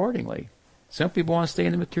reciprocate accordingly. Some people want to stay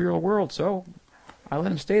in the material world, so I let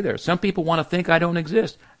them stay there. Some people want to think I don't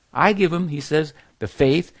exist. I give them, he says, the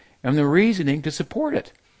faith and the reasoning to support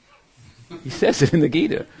it. He says it in the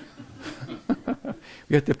Gita.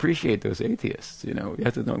 We have to appreciate those atheists, you know. We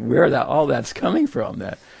have to know where all that's coming from,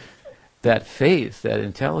 that faith, that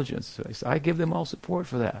intelligence. I give them all support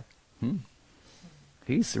for that.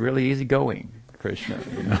 He's really easygoing, Krishna,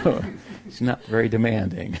 you know. He's not very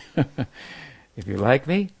demanding. If you like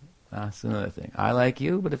me, that's another thing. I like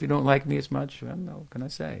you, but if you don't like me as much, well, no, what can I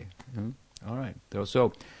say? All right.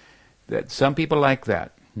 So that some people like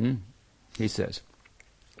that, he says,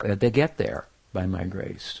 that they get there by my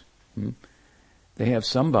grace. They have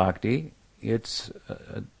some bhakti. It's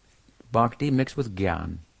bhakti mixed with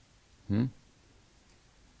gyan.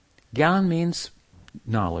 Gyan means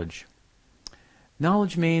knowledge.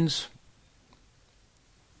 Knowledge means,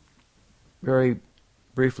 very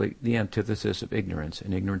briefly, the antithesis of ignorance,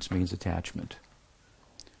 and ignorance means attachment.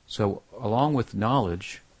 So along with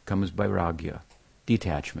knowledge comes vairagya,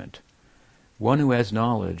 detachment. One who has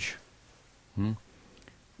knowledge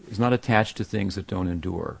is not attached to things that don't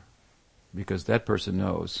endure, because that person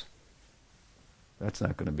knows that's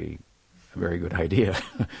not going to be a very good idea.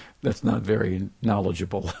 That's not very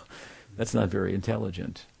knowledgeable. That's not very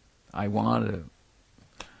intelligent. I want an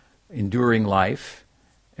enduring life,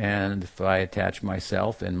 and if I attach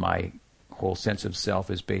myself and my whole sense of self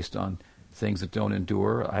is based on things that don't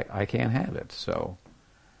endure, I can't have it. So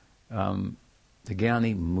the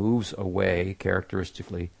Jnani moves away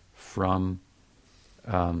characteristically from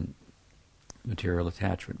material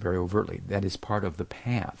attachment very overtly. That is part of the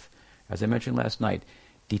path. As I mentioned last night,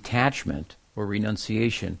 detachment or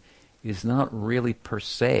renunciation is not really per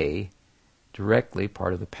se directly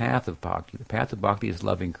part of the path of bhakti. The path of bhakti is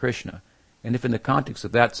loving Krishna. And if in the context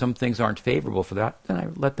of that some things aren't favorable for that, then I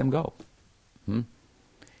let them go. In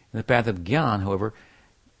the path of Gyan, however,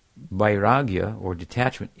 vairagya or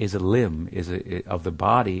detachment is a limb, of the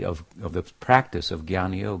body of the practice of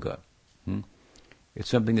Jnana Yoga. It's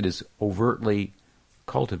something that is overtly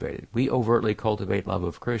cultivated. We overtly cultivate love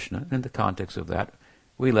of Krishna, and in the context of that,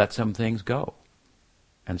 we let some things go.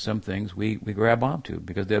 And some things we grab onto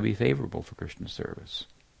because they'll be favorable for Krishna's service.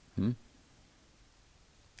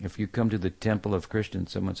 If you come to the temple of Krishna and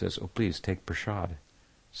someone says, "Oh, please take prasad,"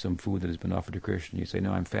 some food that has been offered to Krishna, you say,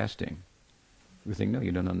 "No, I'm fasting." You think, "No,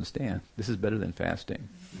 you don't understand. This is better than fasting.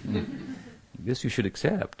 This you should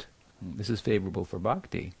accept. This is favorable for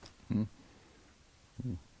bhakti."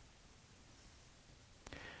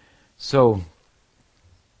 So,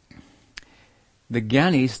 the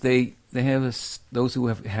Jnanis, they have those who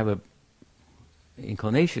have a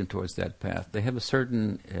inclination towards that path. They have a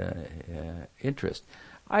certain interest.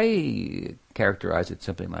 I characterize it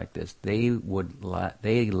something like this: they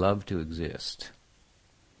love to exist.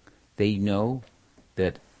 They know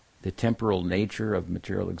that the temporal nature of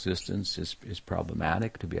material existence is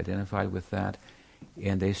problematic, to be identified with that,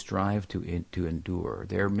 and they strive to endure.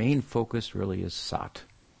 Their main focus really is sat,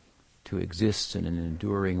 to exist in an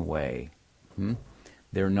enduring way.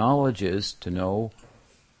 Their knowledge is to know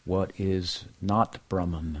what is not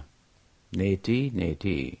Brahman. Neti,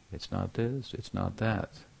 neti. It's not this, it's not that.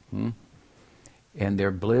 And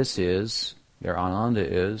their bliss is, their ananda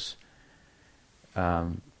is,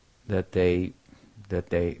 that they,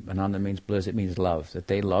 ananda means bliss, it means love, that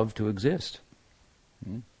they love to exist.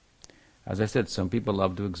 As I said, some people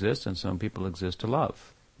love to exist and some people exist to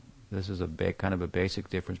love. This is kind of a basic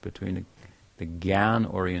difference between the Gyan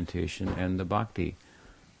orientation and the Bhakti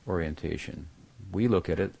orientation. We look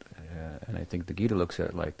at it, and I think the Gita looks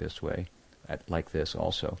at it like this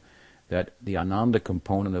also, that the Ananda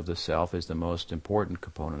component of the self is the most important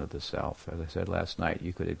component of the self. As I said last night,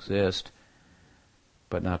 you could exist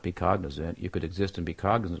but not be cognizant. You could exist and be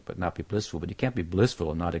cognizant but not be blissful, but you can't be blissful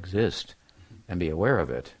and not exist and be aware of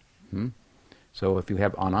it. So if you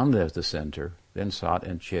have Ananda as the center, then Sat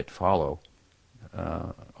and Chit follow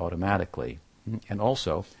automatically. And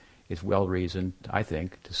also, it's well reasoned, I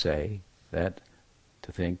think, to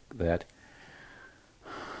think that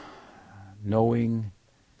knowing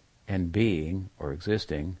and being, or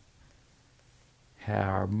existing,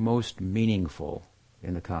 are most meaningful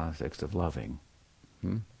in the context of loving.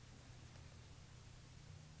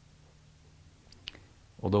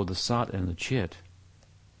 Although the Sat and the Chit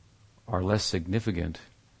are less significant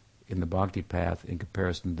in the Bhakti path in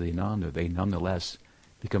comparison to the Ananda, they nonetheless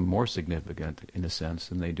become more significant in a sense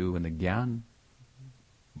than they do in the Gyan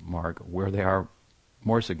mark, where they are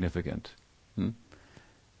more significant.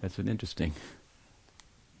 That's an interesting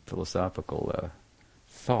philosophical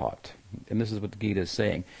thought. And this is what the Gita is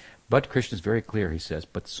saying. But Krishna is very clear. He says,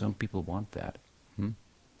 but some people want that.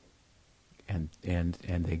 And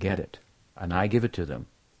they get it. And I give it to them.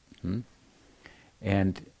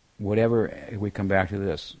 And whatever, we come back to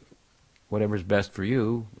this, whatever's best for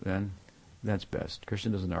you, then that's best.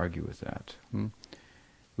 Krishna doesn't argue with that.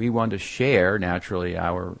 We want to share, naturally,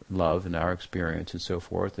 our love and our experience and so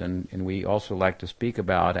forth, and we also like to speak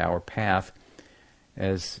about our path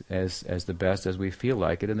as the best as we feel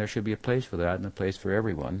like it, and there should be a place for that and a place for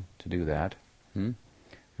everyone to do that.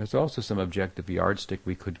 There's also some objective yardstick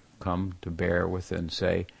we could come to bear with and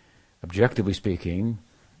say, objectively speaking,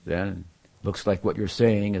 then looks like what you're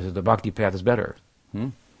saying is that the bhakti path is better.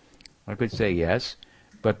 I could say yes,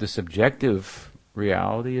 but the subjective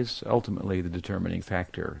reality is ultimately the determining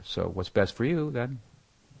factor. So what's best for you, then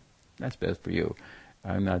that's best for you.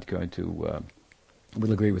 I'm not going to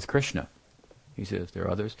will agree with Krishna. He says there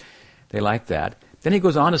are others. They like that. Then he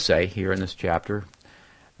goes on to say here in this chapter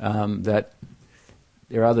that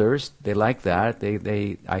there are others. They like that.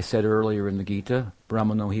 I said earlier in the Gita,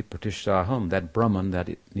 Brahmano hi pratishtaham, that Brahman, that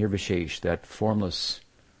nirvishesh, that formless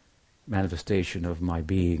manifestation of my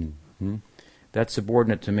being, that's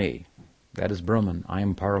subordinate to me. That is Brahman. I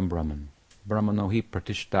am Param Brahman. Brahmano hi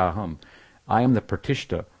pratishtaham. I am the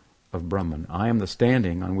pratishta of Brahman. I am the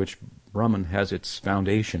standing on which Brahman has its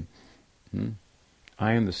foundation.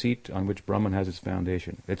 I am the seat on which Brahman has its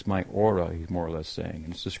foundation. It's my aura, he's more or less saying.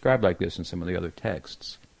 And it's described like this in some of the other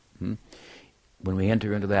texts. When we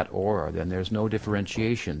enter into that aura, then there's no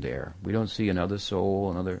differentiation there. We don't see another soul,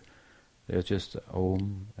 another... There's just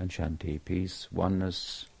Om and Shanti, peace,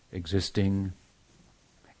 oneness, existing,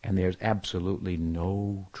 and there's absolutely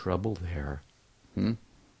no trouble there.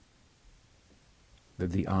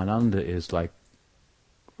 The ananda is like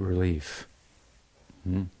relief.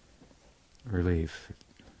 Relief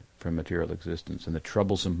from material existence, and the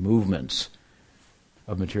troublesome movements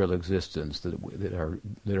of material existence that are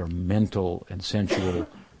mental and sensually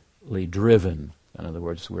driven. In other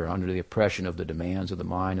words, we're under the oppression of the demands of the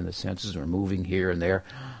mind and the senses, and we're moving here and there.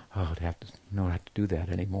 Oh, I don't have to do that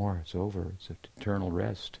anymore. It's over. It's an eternal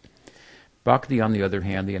rest. Bhakti, on the other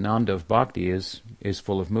hand, the ananda of bhakti is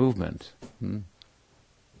full of movement. I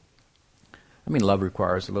mean, love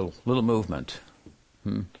requires a little movement.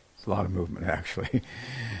 It's a lot of movement, actually.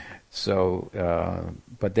 So,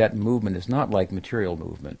 but that movement is not like material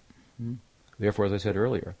movement. Therefore, as I said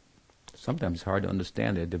earlier, sometimes it's hard to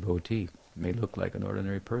understand a devotee. It may look like an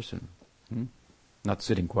ordinary person, not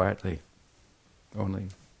sitting quietly, only,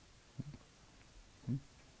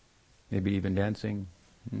 maybe even dancing.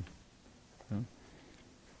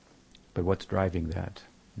 But what's driving that?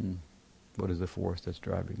 What is the force that's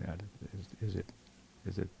driving that? Is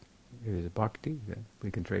it bhakti?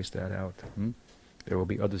 We can trace that out. There will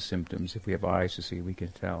be other symptoms. If we have eyes to see, we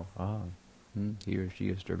can tell. He or she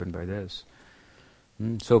is driven by this.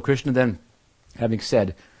 So Krishna then, having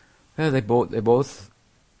said, they both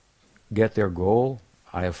get their goal.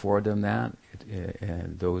 I afford them that,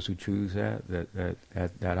 and those who choose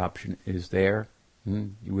that option is there.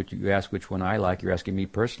 You ask which one I like. You're asking me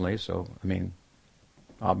personally. So I mean,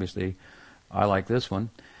 obviously, I like this one.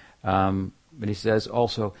 But he says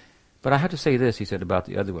also, but I have to say this, he said about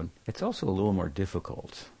the other one, it's also a little more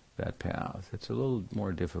difficult, that path. It's a little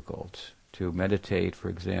more difficult to meditate, for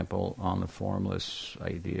example, on the formless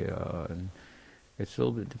idea. And it's a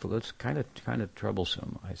little bit difficult. It's kind of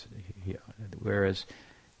troublesome. Whereas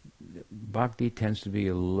bhakti tends to be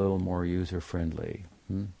a little more user-friendly.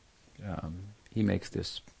 He makes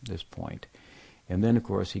this point. And then, of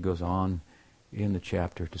course, he goes on in the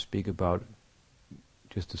chapter to speak about,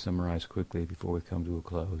 just to summarize quickly before we come to a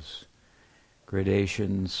close,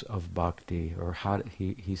 gradations of bhakti, or how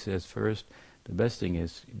he says first, the best thing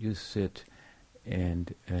is you sit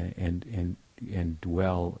and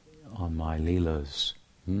dwell on my leelas,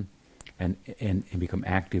 and become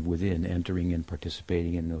active within, entering and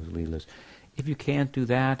participating in those leelas. If you can't do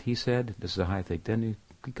that, he said, this is a high thing, then you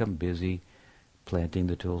become busy planting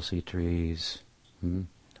the tulsi trees,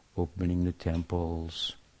 opening the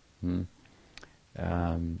temples,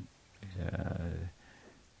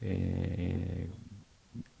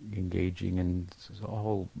 engaging in a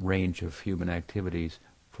whole range of human activities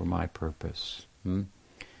for my purpose. And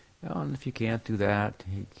if you can't do that,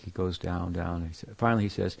 he goes down. Finally he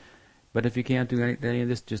says, but if you can't do any of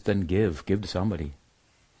this, just then give to somebody.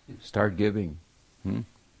 Start giving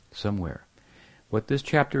somewhere. What this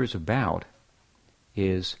chapter is about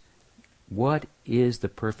is, what is the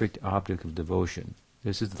perfect object of devotion?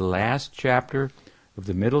 This is the last chapter of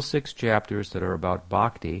the middle 6 chapters that are about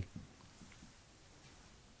bhakti.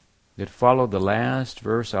 that follow the last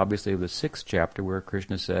verse, obviously, of the 6th chapter, where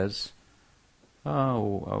Krishna says,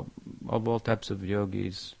 of all types of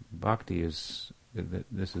yogis, bhakti is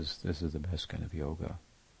this is the best kind of yoga.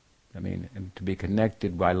 I mean, and to be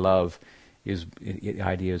connected by love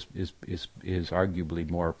idea is arguably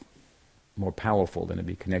more powerful than to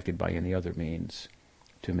be connected by any other means.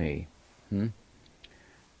 To me,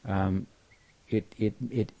 it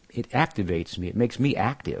activates me. It makes me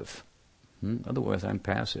active. Otherwise, I'm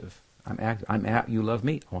passive. You love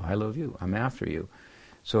me. Oh, I love you. I'm after you.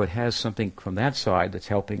 So it has something from that side that's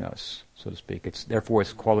helping us, so to speak. Therefore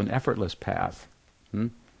it's called an effortless path.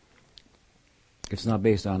 It's not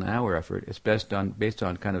based on our effort. It's based on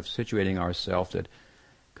kind of situating ourselves that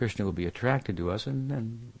Krishna will be attracted to us, and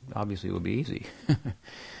then obviously it will be easy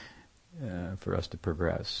for us to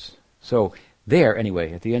progress. So there,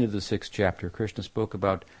 anyway, at the end of the 6th chapter, Krishna spoke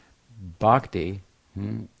about bhakti,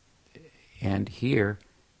 and here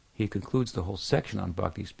he concludes the whole section on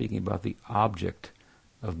bhakti, speaking about the object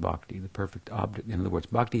of bhakti, the perfect object. In other words,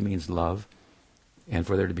 bhakti means love, and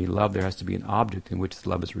for there to be love, there has to be an object in which the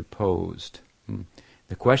love is reposed.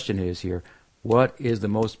 The question is here, what is the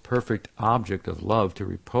most perfect object of love to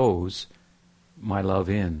repose my love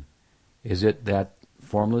in? Is it that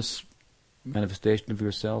formless manifestation of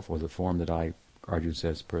yourself, or the form that Arjuna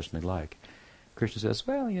says, personally like? Krishna says,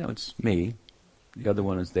 well, it's me. The other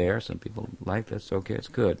one is there. Some people like that's okay. It's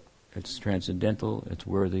good. It's transcendental. It's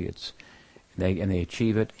worthy. They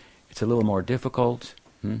achieve it. It's a little more difficult,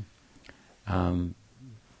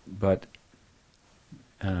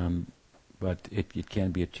 but it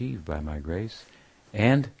can be achieved by my grace.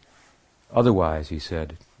 And otherwise, he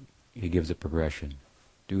said, he gives a progression.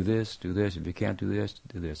 Do this, do this. If you can't do this,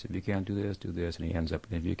 do this. If you can't do this, do this. And he ends up,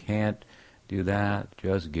 if you can't do that,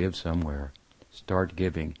 just give somewhere. Start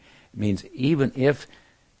giving. It means even if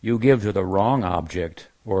you give to the wrong object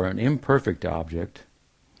or an imperfect object,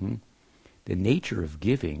 the nature of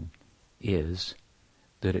giving is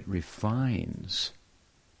that it refines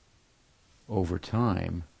over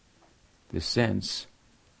time the sense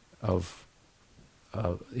of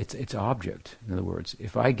its object. In other words,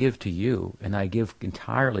 if I give to you and I give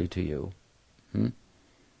entirely to you,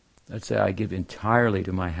 let's say I give entirely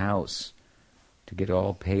to my house to get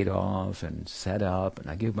all paid off and set up, and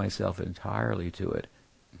I give myself entirely to it,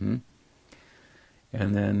 and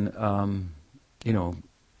then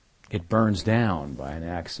it burns down by an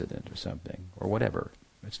accident or something or whatever.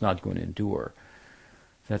 It's not going to endure.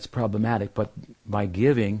 That's problematic. But by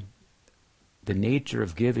giving, the nature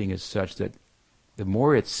of giving is such that the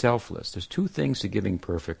more it's selfless, there's 2 things to giving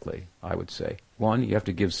perfectly, I would say. 1, you have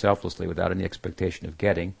to give selflessly without any expectation of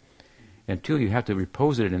getting. And 2, you have to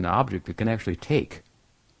repose it in an object that can actually take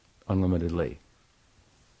unlimitedly.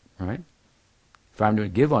 Right? If I'm going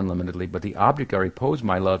to give unlimitedly, but the object I repose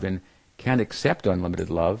my love in can't accept unlimited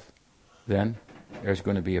love, then there's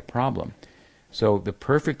going to be a problem. So the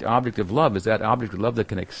perfect object of love is that object of love that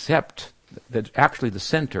can accept, that's actually the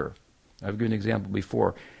center. I've given an example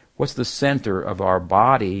before. What's the center of our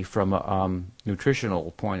body from a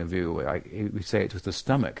nutritional point of view? We say it's the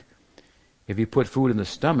stomach. If you put food in the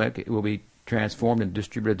stomach, it will be transformed and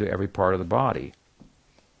distributed to every part of the body.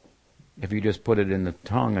 If you just put it in the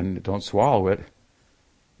tongue and don't swallow it,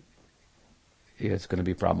 it's going to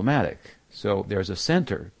be problematic. So there's a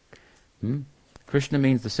center. Krishna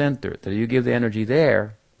means the center. That you give the energy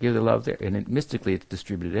there, give the love there, and mystically it's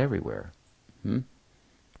distributed everywhere.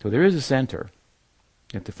 So there is a center.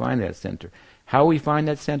 You have to find that center. How we find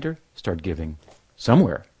that center? Start giving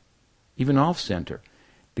somewhere, even off center.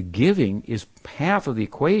 The giving is half of the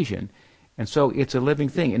equation, and so it's a living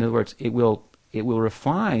thing. In other words, it will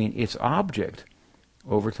refine its object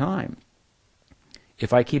over time.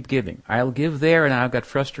 If I keep giving, I'll give there, and I'll get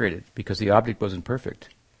frustrated because the object wasn't perfect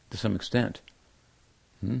to some extent.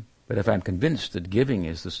 But if I'm convinced that giving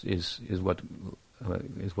is what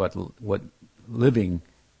living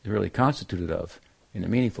is really constituted of, in a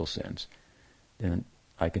meaningful sense, then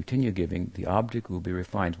I continue giving. The object will be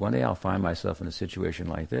refined. One day I'll find myself in a situation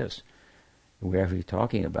like this. We're actually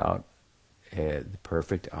talking about the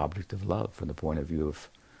perfect object of love from the point of view of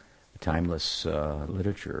timeless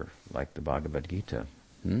literature like the Bhagavad-gita.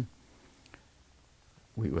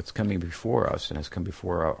 What's coming before us and has come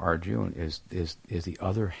before Arjuna is the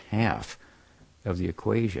other half of the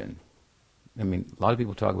equation. I mean, a lot of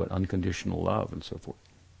people talk about unconditional love and so forth.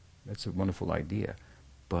 That's a wonderful idea,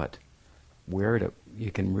 but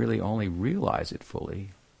you can really only realize it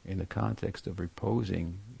fully in the context of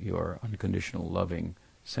reposing your unconditional loving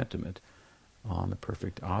sentiment on the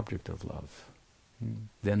perfect object of love.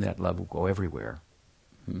 Then that love will go everywhere.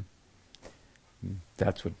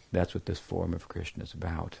 That's what this form of Krishna is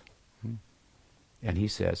about. Hmm? And he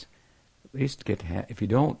says, at least if you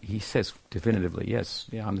don't, he says definitively, yes,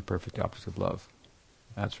 yeah, I'm the perfect opposite of love.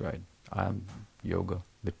 That's right. I'm yoga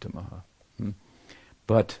vittamaha. Hmm?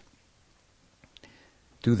 But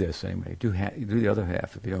do this anyway. Do the other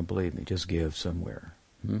half if you don't believe me. Just give somewhere.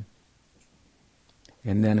 Hmm?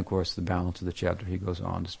 And then, of course, the balance of the chapter, he goes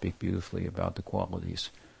on to speak beautifully about the qualities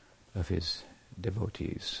of his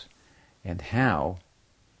devotees and how,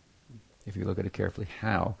 if you look at it carefully,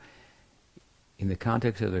 how, in the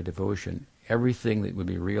context of their devotion, everything that would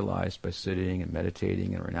be realized by sitting and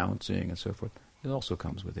meditating and renouncing and so forth, it also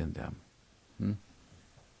comes within them. Hmm?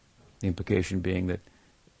 The implication being that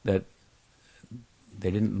they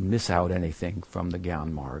didn't miss out anything from the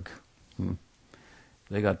Gyan Marg. Hmm?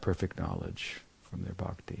 They got perfect knowledge from their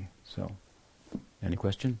bhakti. So, any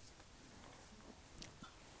question?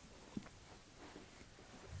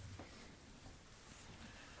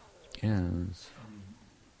 Yes.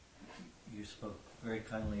 You spoke very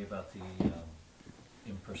kindly about the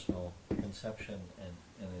impersonal conception, and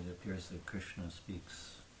it appears that Krishna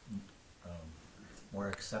speaks more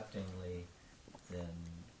acceptingly than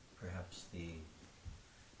perhaps than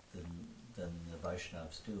the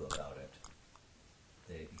Vaishnavas do about it.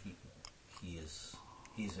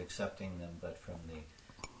 He's accepting them, but from the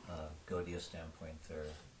Gaudiya standpoint,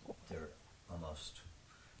 they're almost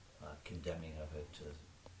condemning of it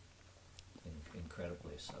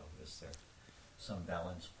incredibly so. Is there some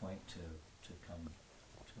balance point to come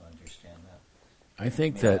to understand that? I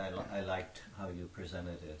think that I liked how you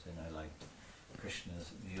presented it, and I liked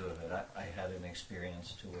Krishna's view of it. I had an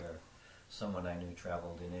experience to where someone I knew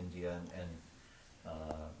traveled in India and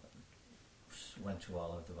went to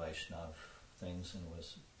all of the Vaishnav things and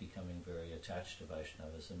was becoming very attached to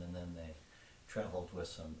Vaishnavism, and then they traveled with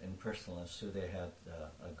some impersonalists who they had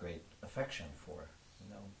a great affection for,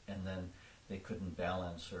 and then they couldn't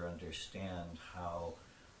balance or understand how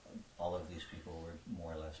all of these people were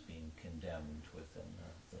more or less being condemned within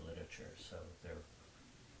the literature. So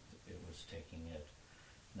it was taking it,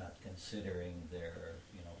 not considering their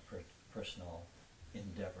personal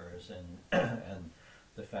endeavors and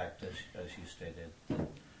the fact, as you stated, that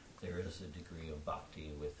there is a degree of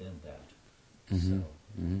bhakti within that. Mm-hmm. So,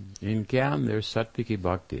 mm-hmm. In Gyan, there's sattviki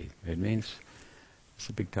bhakti. It means, it's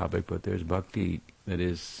a big topic, but there's bhakti that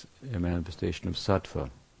is a manifestation of sattva.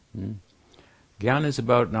 Hmm? Gyan is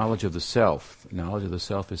about knowledge of the self. Knowledge of the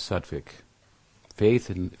self is sattvic. Faith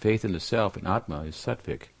in the self, in Atma, is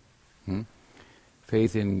sattvic. Hmm?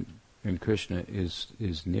 Faith in Krishna is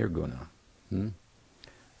nirguna. Hmm?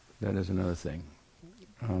 That is another thing.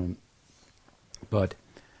 But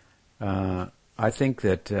I think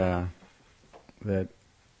that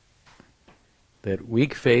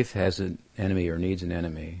weak faith has an enemy or needs an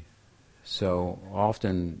enemy. So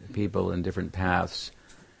often people in different paths,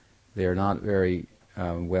 they're not very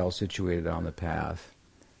well situated on the path,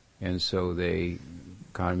 and so they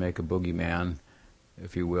kind of make a boogeyman,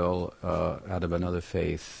 if you will, out of another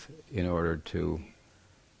faith in order to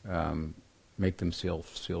make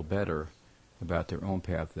themselves feel better about their own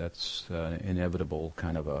path. That's an inevitable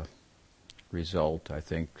kind of a result, I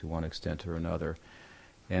think, to one extent or another.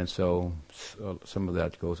 And so some of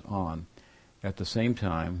that goes on. At the same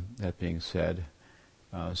time, that being said,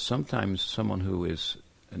 sometimes someone who is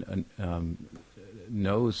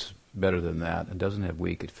knows better than that and doesn't have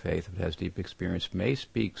weak faith but has deep experience may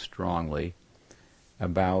speak strongly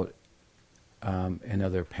about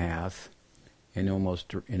another path in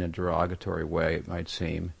almost in a derogatory way, it might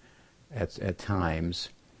seem, at times,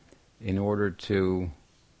 in order to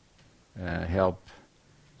help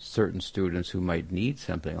certain students who might need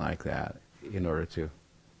something like that in order to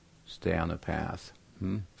stay on the path.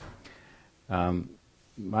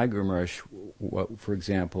 My Guru Maharaj, for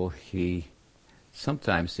example, he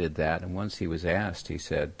sometimes did that, and once he was asked, he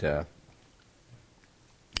said,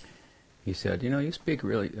 you speak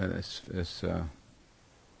really, this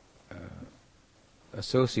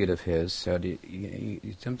associate of his said,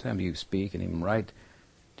 sometimes you speak and even write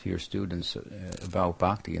to your students about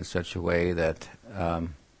bhakti in such a way that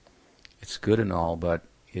it's good and all, but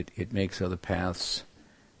it makes other paths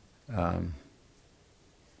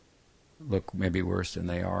look maybe worse than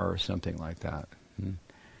they are, or something like that.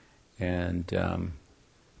 And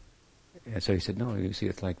so he said, no, you see,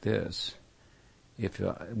 it's like this. If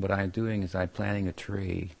what I'm doing is I'm planting a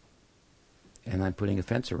tree, and I'm putting a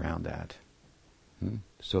fence around that,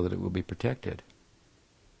 so that it will be protected.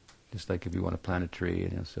 Just like if you want to plant a tree,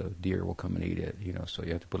 so deer will come and eat it, so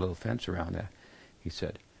you have to put a little fence around that, he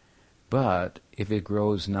said. But if it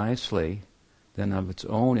grows nicely, then of its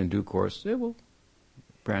own, in due course,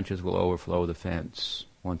 branches will overflow the fence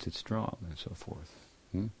once it's strong, and so forth.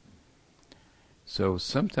 So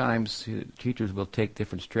sometimes teachers will take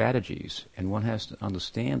different strategies, and one has to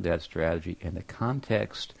understand that strategy in the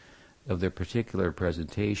context of their particular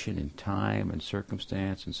presentation in time and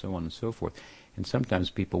circumstance and so on and so forth. And sometimes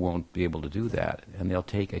people won't be able to do that, and they'll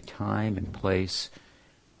take a time and place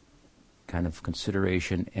kind of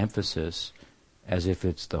consideration, emphasis, as if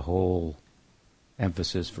it's the whole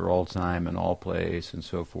emphasis for all time and all place and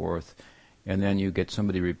so forth. And then you get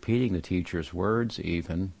somebody repeating the teacher's words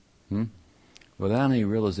even, without any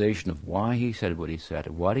realization of why he said what he said,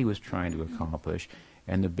 what he was trying to accomplish,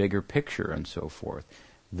 and the bigger picture and so forth.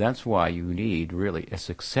 That's why you need really a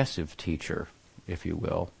successive teacher, if you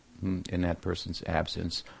will, in that person's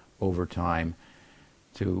absence over time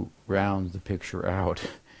to round the picture out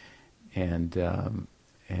and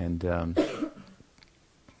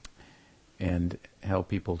help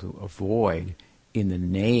people to avoid, in the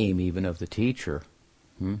name even of the teacher,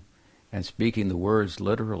 and speaking the words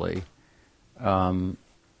literally,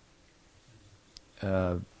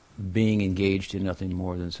 being engaged in nothing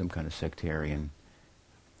more than some kind of sectarian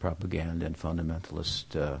propaganda and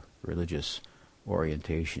fundamentalist religious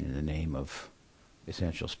orientation in the name of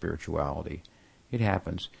essential spirituality. It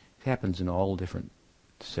happens. It happens in all different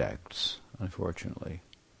sects, unfortunately.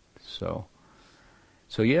 So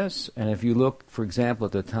yes, and if you look, for example,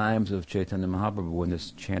 at the times of Chaitanya Mahaprabhu, when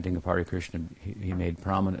this chanting of Hare Krishna he made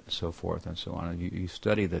prominent and so forth and so on, and you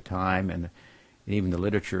study the time and even the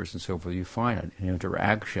literatures and so forth, you find an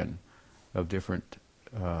interaction of different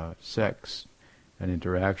sects, an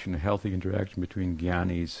interaction, a healthy interaction between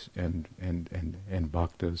jnanis and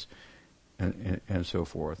bhaktas and so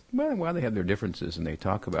forth. Well, they have their differences and they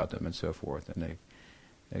talk about them and so forth, and they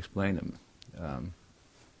explain them.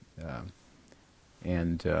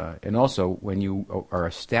 And also, when you are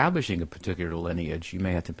establishing a particular lineage, you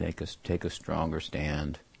may have to take a stronger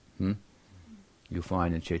stand. You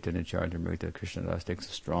find in Chaitanya Charitamrita, Krishnadas takes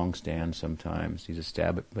a strong stand sometimes. He's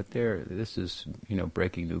established, but this is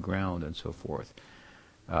breaking new ground and so forth.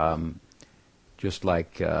 Just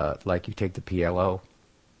like you take the PLO,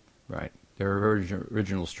 right? Their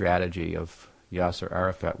original strategy of Yasser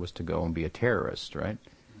Arafat was to go and be a terrorist, right?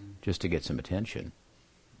 Just to get some attention.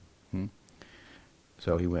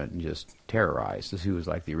 So he went and just terrorized. He was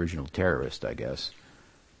like the original terrorist, I guess.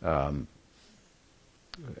 And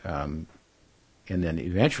then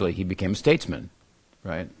eventually he became a statesman,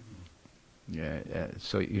 right? Yeah.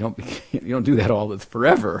 So you don't do that all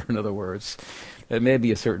forever. In other words, it may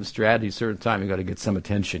be a certain strategy, a certain time. You got to get some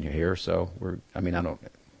attention here. So I don't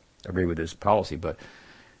agree with his policy, but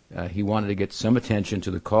he wanted to get some attention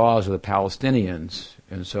to the cause of the Palestinians,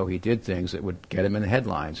 and so he did things that would get him in the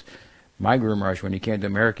headlines. My Guru Maharaj, when he came to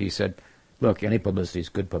America, he said, "Look, any publicity is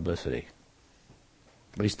good publicity."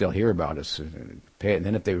 But he still hear about us. And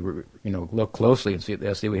then if they look closely and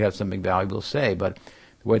they'll see we have something valuable to say. But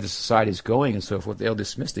the way the society is going and so forth, they'll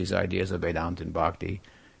dismiss these ideas of Vedanta and Bhakti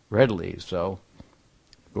readily. So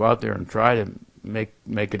go out there and try to make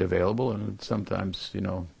it available. And sometimes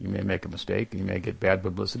you may make a mistake and you may get bad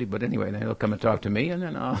publicity. But anyway, then they'll come and talk to me, and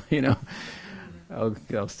then I'll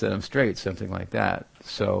set them straight, something like that.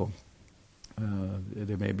 So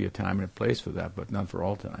there may be a time and a place for that, but not for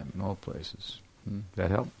all time in all places. That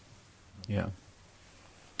help? Yeah.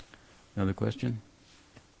 Another question?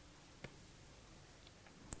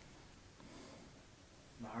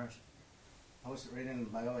 Maharaj, I was reading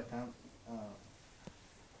Bhagavad-gita.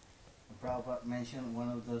 Prabhupada mentioned one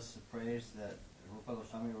of those prayers that Rupa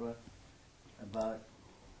Goswami wrote about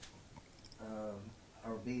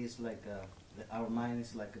our bee is like our mind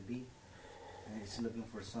is like a bee, and it's looking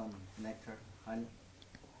for some nectar, honey.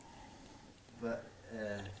 But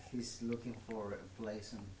he's looking for a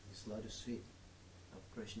place in his lotus feet of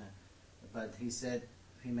Krishna. But he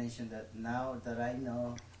mentioned that now that I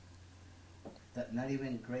know that not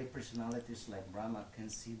even great personalities like Brahma can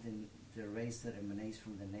see the rays that emanates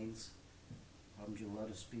from the nails from your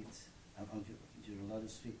lotus feet,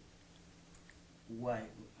 why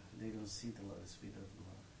they don't see the lotus feet of the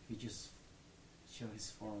Lord? He just show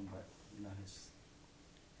his form, but his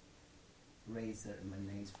rays that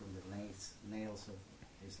emanates from the nails of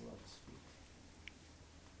his lotus feet.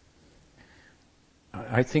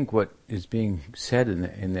 I think what is being said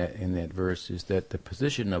in that verse is that the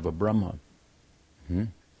position of a Brahma,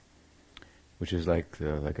 which is like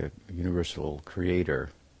a universal creator,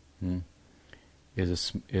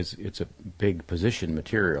 it's a big position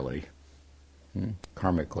materially,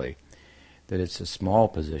 karmically, that it's a small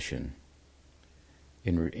position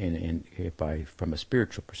from a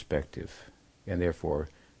spiritual perspective, and therefore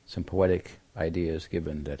some poetic ideas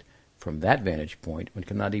given that from that vantage point one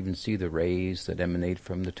cannot even see the rays that emanate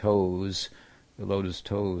from the toes the lotus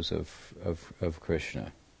toes of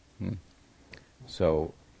Krishna.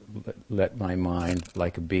 So let my mind,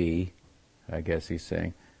 like a bee, I guess he's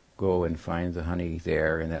saying, go and find the honey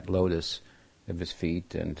there in that lotus of his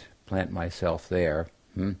feet and plant myself there.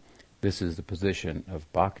 This is the position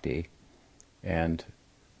of bhakti, and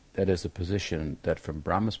that is a position that, from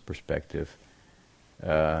Brahma's perspective,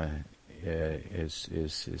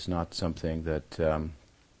 is not something that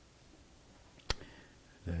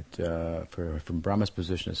from Brahma's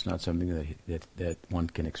position, it's not something that one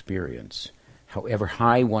can experience. However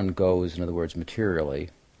high one goes, in other words, materially,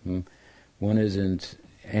 one isn't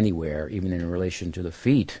anywhere, even in relation to the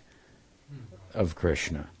feet of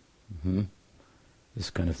Krishna. This is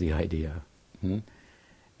kind of the idea.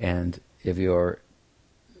 And if you're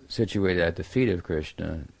situated at the feet of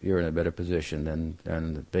Krishna, you're in a better position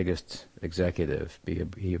than the biggest executive,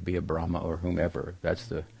 be a Brahma or whomever. That's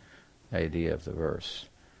the idea of the verse.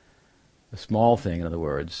 The small thing, in other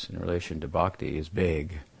words, in relation to bhakti, is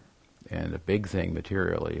big, and the big thing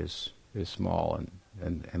materially is small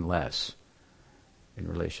and less in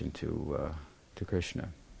relation to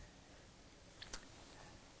Krishna.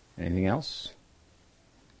 Anything else?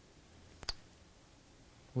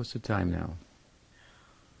 What's the time now?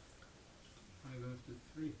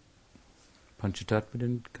 3:05. Panchatattva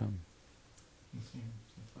didn't come.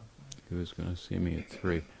 He was going to see me at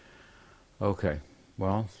 3. Okay.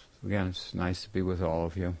 Well, again, it's nice to be with all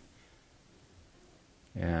of you.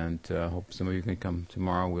 And hope some of you can come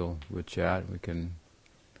tomorrow. We'll chat. We can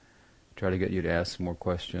try to get you to ask some more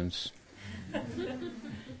questions.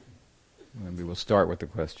 Maybe we'll start with the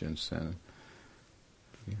questions. And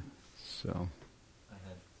so. I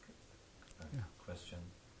had a question.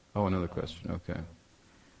 Oh, another question. Okay.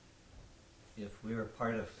 If we are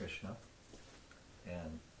part of Krishna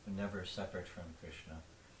and never separate from Krishna,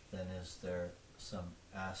 then is there some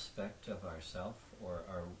aspect of ourself,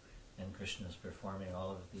 and Krishna is performing all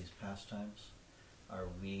of these pastimes, are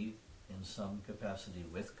we in some capacity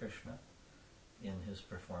with Krishna in his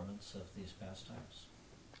performance of these pastimes?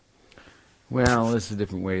 Well, there's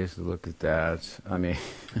different ways to look at that. I mean,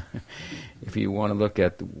 if you want to look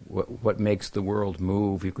at what makes the world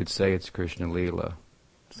move, you could say it's Krishna Leela.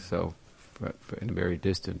 So, in a very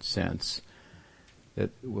distant sense, that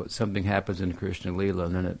something happens in Krishna Leela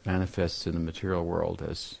and then it manifests in the material world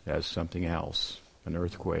as something else, an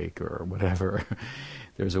earthquake or whatever.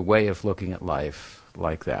 There's a way of looking at life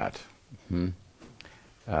like that. And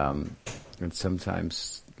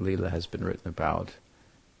sometimes Leela has been written about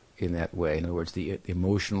in that way. In other words, the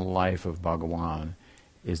emotional life of Bhagavan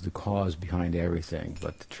is the cause behind everything.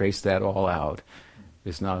 But to trace that all out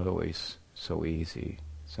is not always so easy.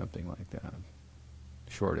 Something like that.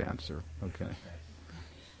 Short answer. Okay.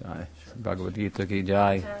 Bhagavad-gita ki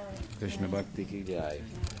jai. Krishna Bhakti ki jai.